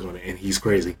CeeLo's hook on it, and he's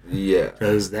crazy. Yeah,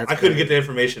 because I couldn't get the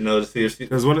information though to see.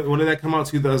 Because when did that come out?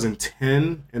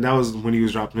 2010, and that was when he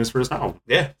was dropping his first album.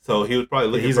 Yeah, so he was probably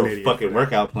looking for a fucking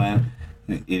workout plan.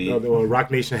 An idiot. No, Rock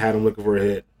Nation had him looking for a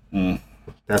hit.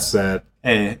 That's sad.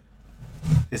 Hey,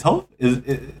 is Hope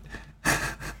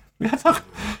We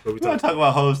gotta talk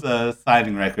about Hope's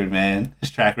signing record, man.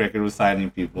 His track record with signing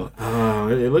people.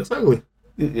 It looks ugly.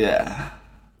 Yeah.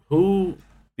 Who?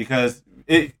 Because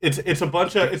it's a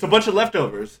bunch of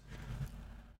leftovers.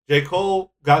 J.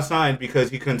 Cole got signed because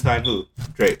he couldn't sign who?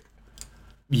 Drake.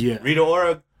 Yeah. Rita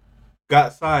Ora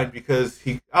got signed because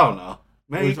I don't know.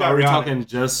 Man, he got Are we Rihanna. talking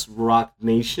just Rock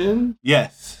Nation?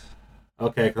 Yes.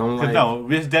 Okay, because I'm like... No,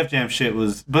 this Def Jam shit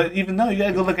was... But even though, you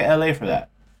gotta go look at LA for that.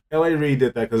 LA really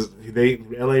did that because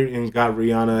LA and got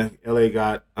Rihanna. LA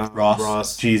got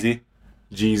Ross. Jeezy.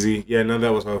 Yeah, none of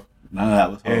that was Hov.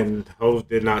 And Hov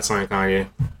did not sign Kanye.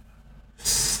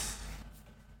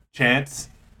 Chance.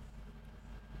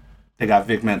 They got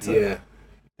Vic Mensa. Yeah.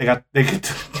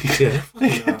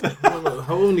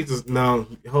 Hov needs to... No,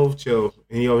 Hov chill.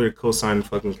 And he over here co-signing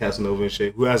fucking Casanova and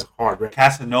shit, who has a hard record.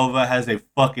 Casanova has a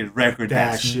fucking record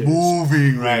that's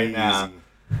moving right now.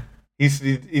 He's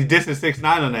dissing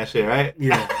 6ix9ine on that shit, right?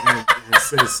 Yeah.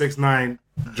 6ix9ine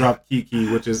dropped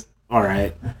Kiki, which is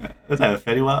alright. Was that a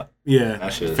Fetty Wap? Yeah.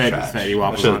 That shit is Fetty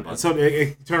Wap was on. So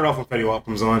turn it off when Fetty Wap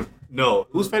comes on. No.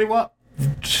 Who's Fetty Wap?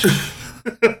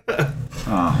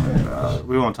 Oh my god.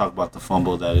 We won't talk about the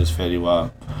fumble that is Fetty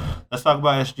Wap. Let's talk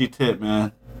about SG Tip,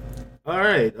 man.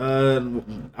 Alright. I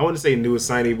wouldn't say newest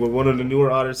signing, but one of the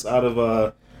newer artists out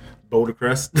of Boulder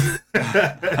Crest.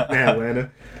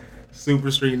 Atlanta.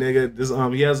 Super street nigga. This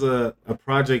he has a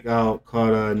project out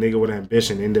called Nigga with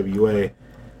Ambition, NWA,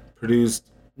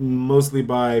 produced mostly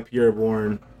by Pierre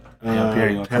Bourne.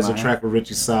 Pierre has a track with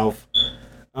Richie South.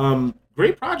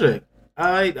 Great project.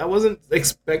 I wasn't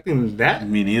expecting that.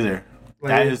 Me neither.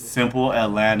 That is simple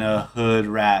Atlanta hood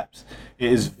raps.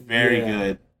 It is very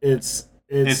good. It's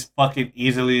fucking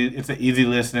easily. It's an easy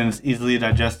listen. It's easily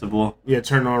digestible. Yeah,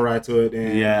 turn on right to it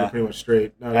and you're pretty much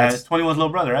straight. No, that's 21's little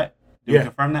brother, right? Did we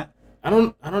confirm that? I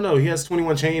don't know. He has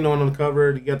 21 chain on the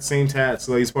cover. He got the same tats,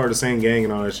 so he's part of the same gang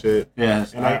and all that shit. Yeah,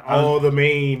 and all the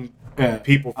main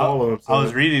people follow him. So. I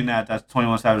was reading that's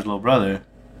 21 Savage's little brother.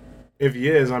 If he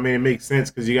is, I mean, it makes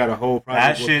sense because you got a whole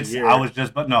project. That shit's.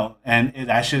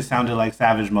 That shit sounded like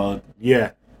Savage Mode.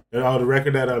 Yeah. The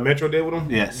record that Metro did with him.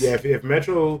 Yes. Yeah. If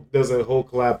Metro does a whole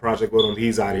collab project with him,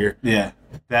 he's out of here. Yeah.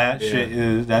 That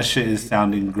shit is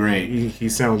sounding great. He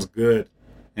sounds good.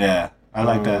 Yeah. I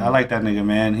like that. I like that nigga,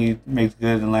 man. He makes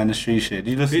good Atlanta street shit.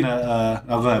 Do you listen to?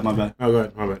 Oh, go ahead. My bad. Oh, go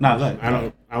ahead. My bad. No, go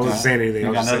ahead. I wasn't saying anything.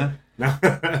 You got nothing? No.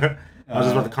 I was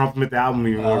just about to compliment the album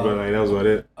even more, but that was about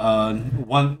it.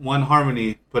 One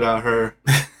Harmony put out her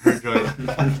joint.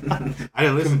 I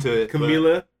didn't listen to it.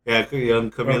 Camila.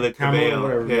 Young Camila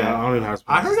Cabello. Yeah, I don't know how to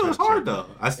I heard it was hard though.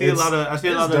 I see a lot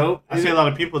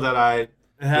of people that I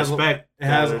respect. It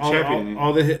has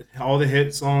all the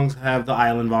hit songs have the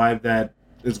island vibe that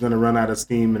is going to run out of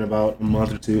steam in about a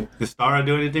month or two. Did Stara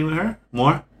do anything with her?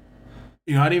 More?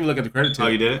 I didn't even look at the credit tape. Oh,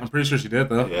 you did it? I'm pretty sure she did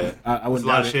though. Yeah. I would a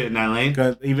lot of shit in that lane.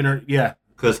 Cause even her,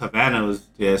 Because Havana was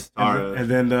Stara. And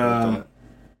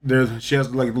then she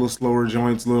has like little slower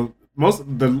joints. The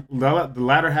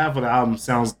latter half of the album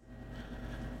sounds,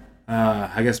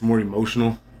 I guess, more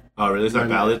emotional. Oh, really? It's like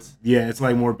ballads? Yeah, it's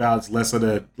like more ballads, less of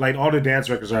the... Like, all the dance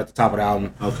records are at the top of the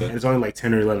album. Okay. And it's only like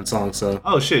 10 or 11 songs, so...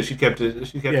 Oh, shit. She kept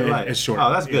it light. It's short.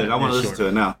 Oh, that's good. I want to listen to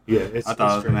it now. Yeah, I thought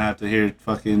I was going to have to hear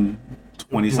fucking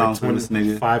 20 songs from this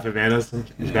nigga. 5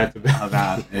 Havanas. Back to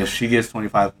back. If she gets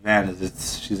 25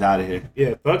 Havanas, she's out of here.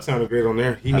 Yeah, Thug sounded great on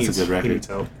there. That's a good record. He needs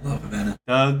help. Love Havana.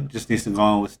 Thug just needs to go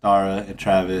on with Stara and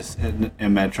Travis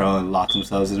and Metro and lock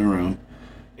themselves in a room.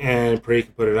 And pray he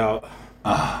can put it out.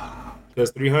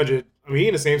 Because 300... I mean, he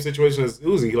in the same situation as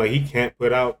Uzi. Like, he can't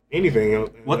put out anything.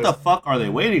 What the fuck are they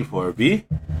waiting for, B?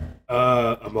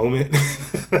 A moment.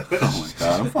 Oh my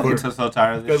god, I'm fucking so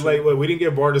tired of this. Because we didn't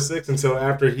get Bar to 6 until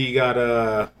after he got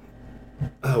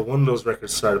one of those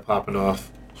records started popping off.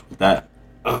 That?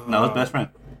 No, it's Best Friend.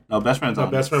 No, Best Friend's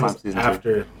on. Best Friend was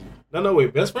after. 2. No,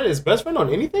 wait. Best Friend is Best Friend on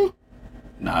anything?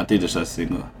 Nah, I think it's just a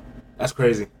single. That's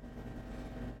crazy.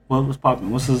 What was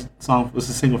popping? What's the song? What's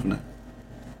the single from that?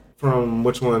 From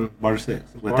which one? Bar 6.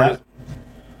 With that?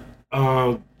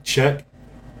 Check.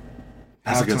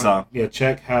 That's a good song. Yeah,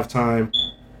 Check, Halftime.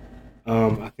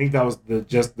 I think that was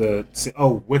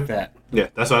with that. Yeah,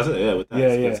 that's what I said. Yeah, with that.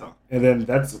 Yeah. Good song. And then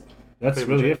that's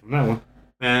really it from that one.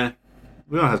 Man,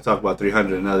 we don't have to talk about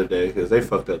 300 another day because they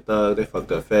fucked up Thug, they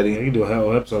fucked up Fetty. Yeah, you can do a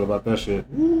whole episode about that shit.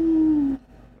 Ooh.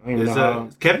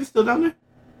 Is Kevin still down there?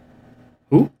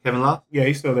 Who? Kevin Law? Yeah,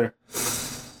 he's still there.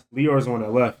 Leor's the one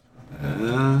that left.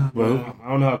 Well, I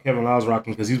don't know how Kevin Lyle's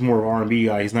rocking because he's more of an R&B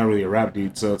guy. He's not really a rap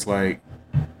dude, so it's like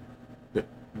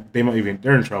they're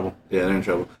in trouble. Yeah, they're in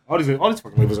trouble. All these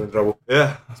fucking labels are in trouble.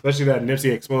 Yeah, especially that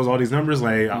Nipsey exposed all these numbers.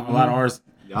 Like a lot of ours.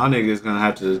 Y'all niggas gonna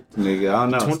have to, I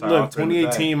don't know. Look,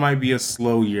 2018 might be a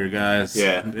slow year, guys.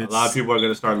 Yeah, a lot of people are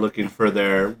gonna start looking for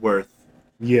their worth.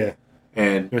 Yeah.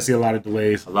 And you're gonna see a lot of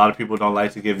delays. A lot of people don't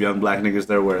like to give young black niggas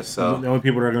their worth. So the only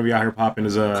people that are gonna be out here popping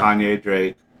is Kanye,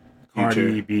 Drake,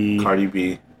 Cardi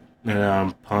B,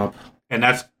 and Pump, And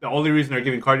that's the only reason they're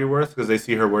giving Cardi worth, because they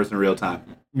see her worth in real time.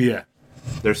 Yeah.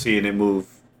 They're seeing it move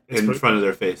in front of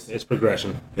their face. It's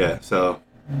progression. Yeah, so,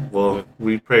 well,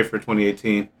 we pray for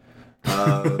 2018.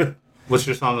 What's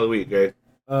your song of the week, Greg?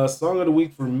 Song of the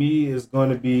week for me is going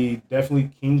to be definitely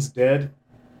King's Dead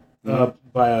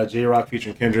by J-Rock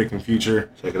featuring Kendrick and Future.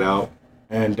 Check it out.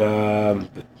 And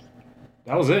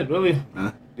that was it, really.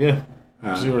 Yeah.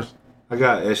 What's yours? I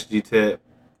got SG Tip.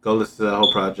 Go listen to that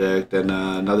whole project. And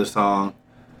another song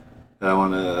that I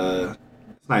want to...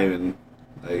 it's not even...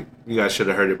 Like, you guys should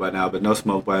have heard it by now, but No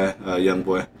Smoke by Young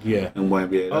Boy. Yeah. And Boy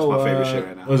NBA. That's my favorite shit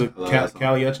right now. Was it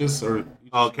Cali Etches?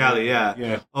 Cali, yeah.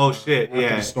 Yeah. Oh, shit,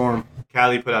 yeah. The Storm.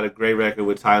 Cali put out a great record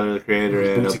with Tyler, the Creator,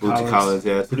 and Bootsy Collins.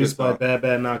 Yeah, produced by Bad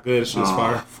Bad Not Good. It's just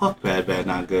fire. Fuck Bad Bad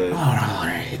Not Good. All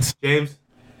right. James.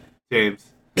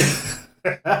 James.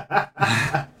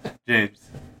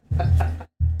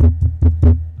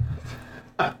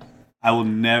 I will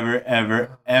never,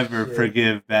 ever, ever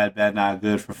forgive Bad Bad Not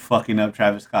Good for fucking up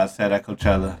Travis Scott's set at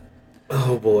Coachella.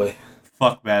 Oh, boy.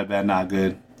 Fuck Bad Bad Not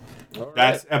Good. Right.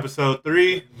 That's episode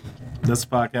 3. This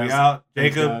podcast. We out.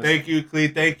 Jacob, thank you. Clee,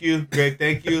 thank you. Greg,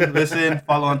 thank you. Listen,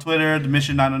 follow on Twitter, The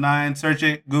Mission 909. Search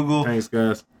it, Google. Thanks,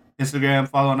 guys. Instagram,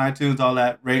 follow on iTunes, all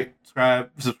that. Rate,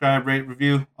 subscribe, rate,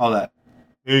 review, all that.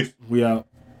 Peace. We out.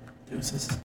 Deuces.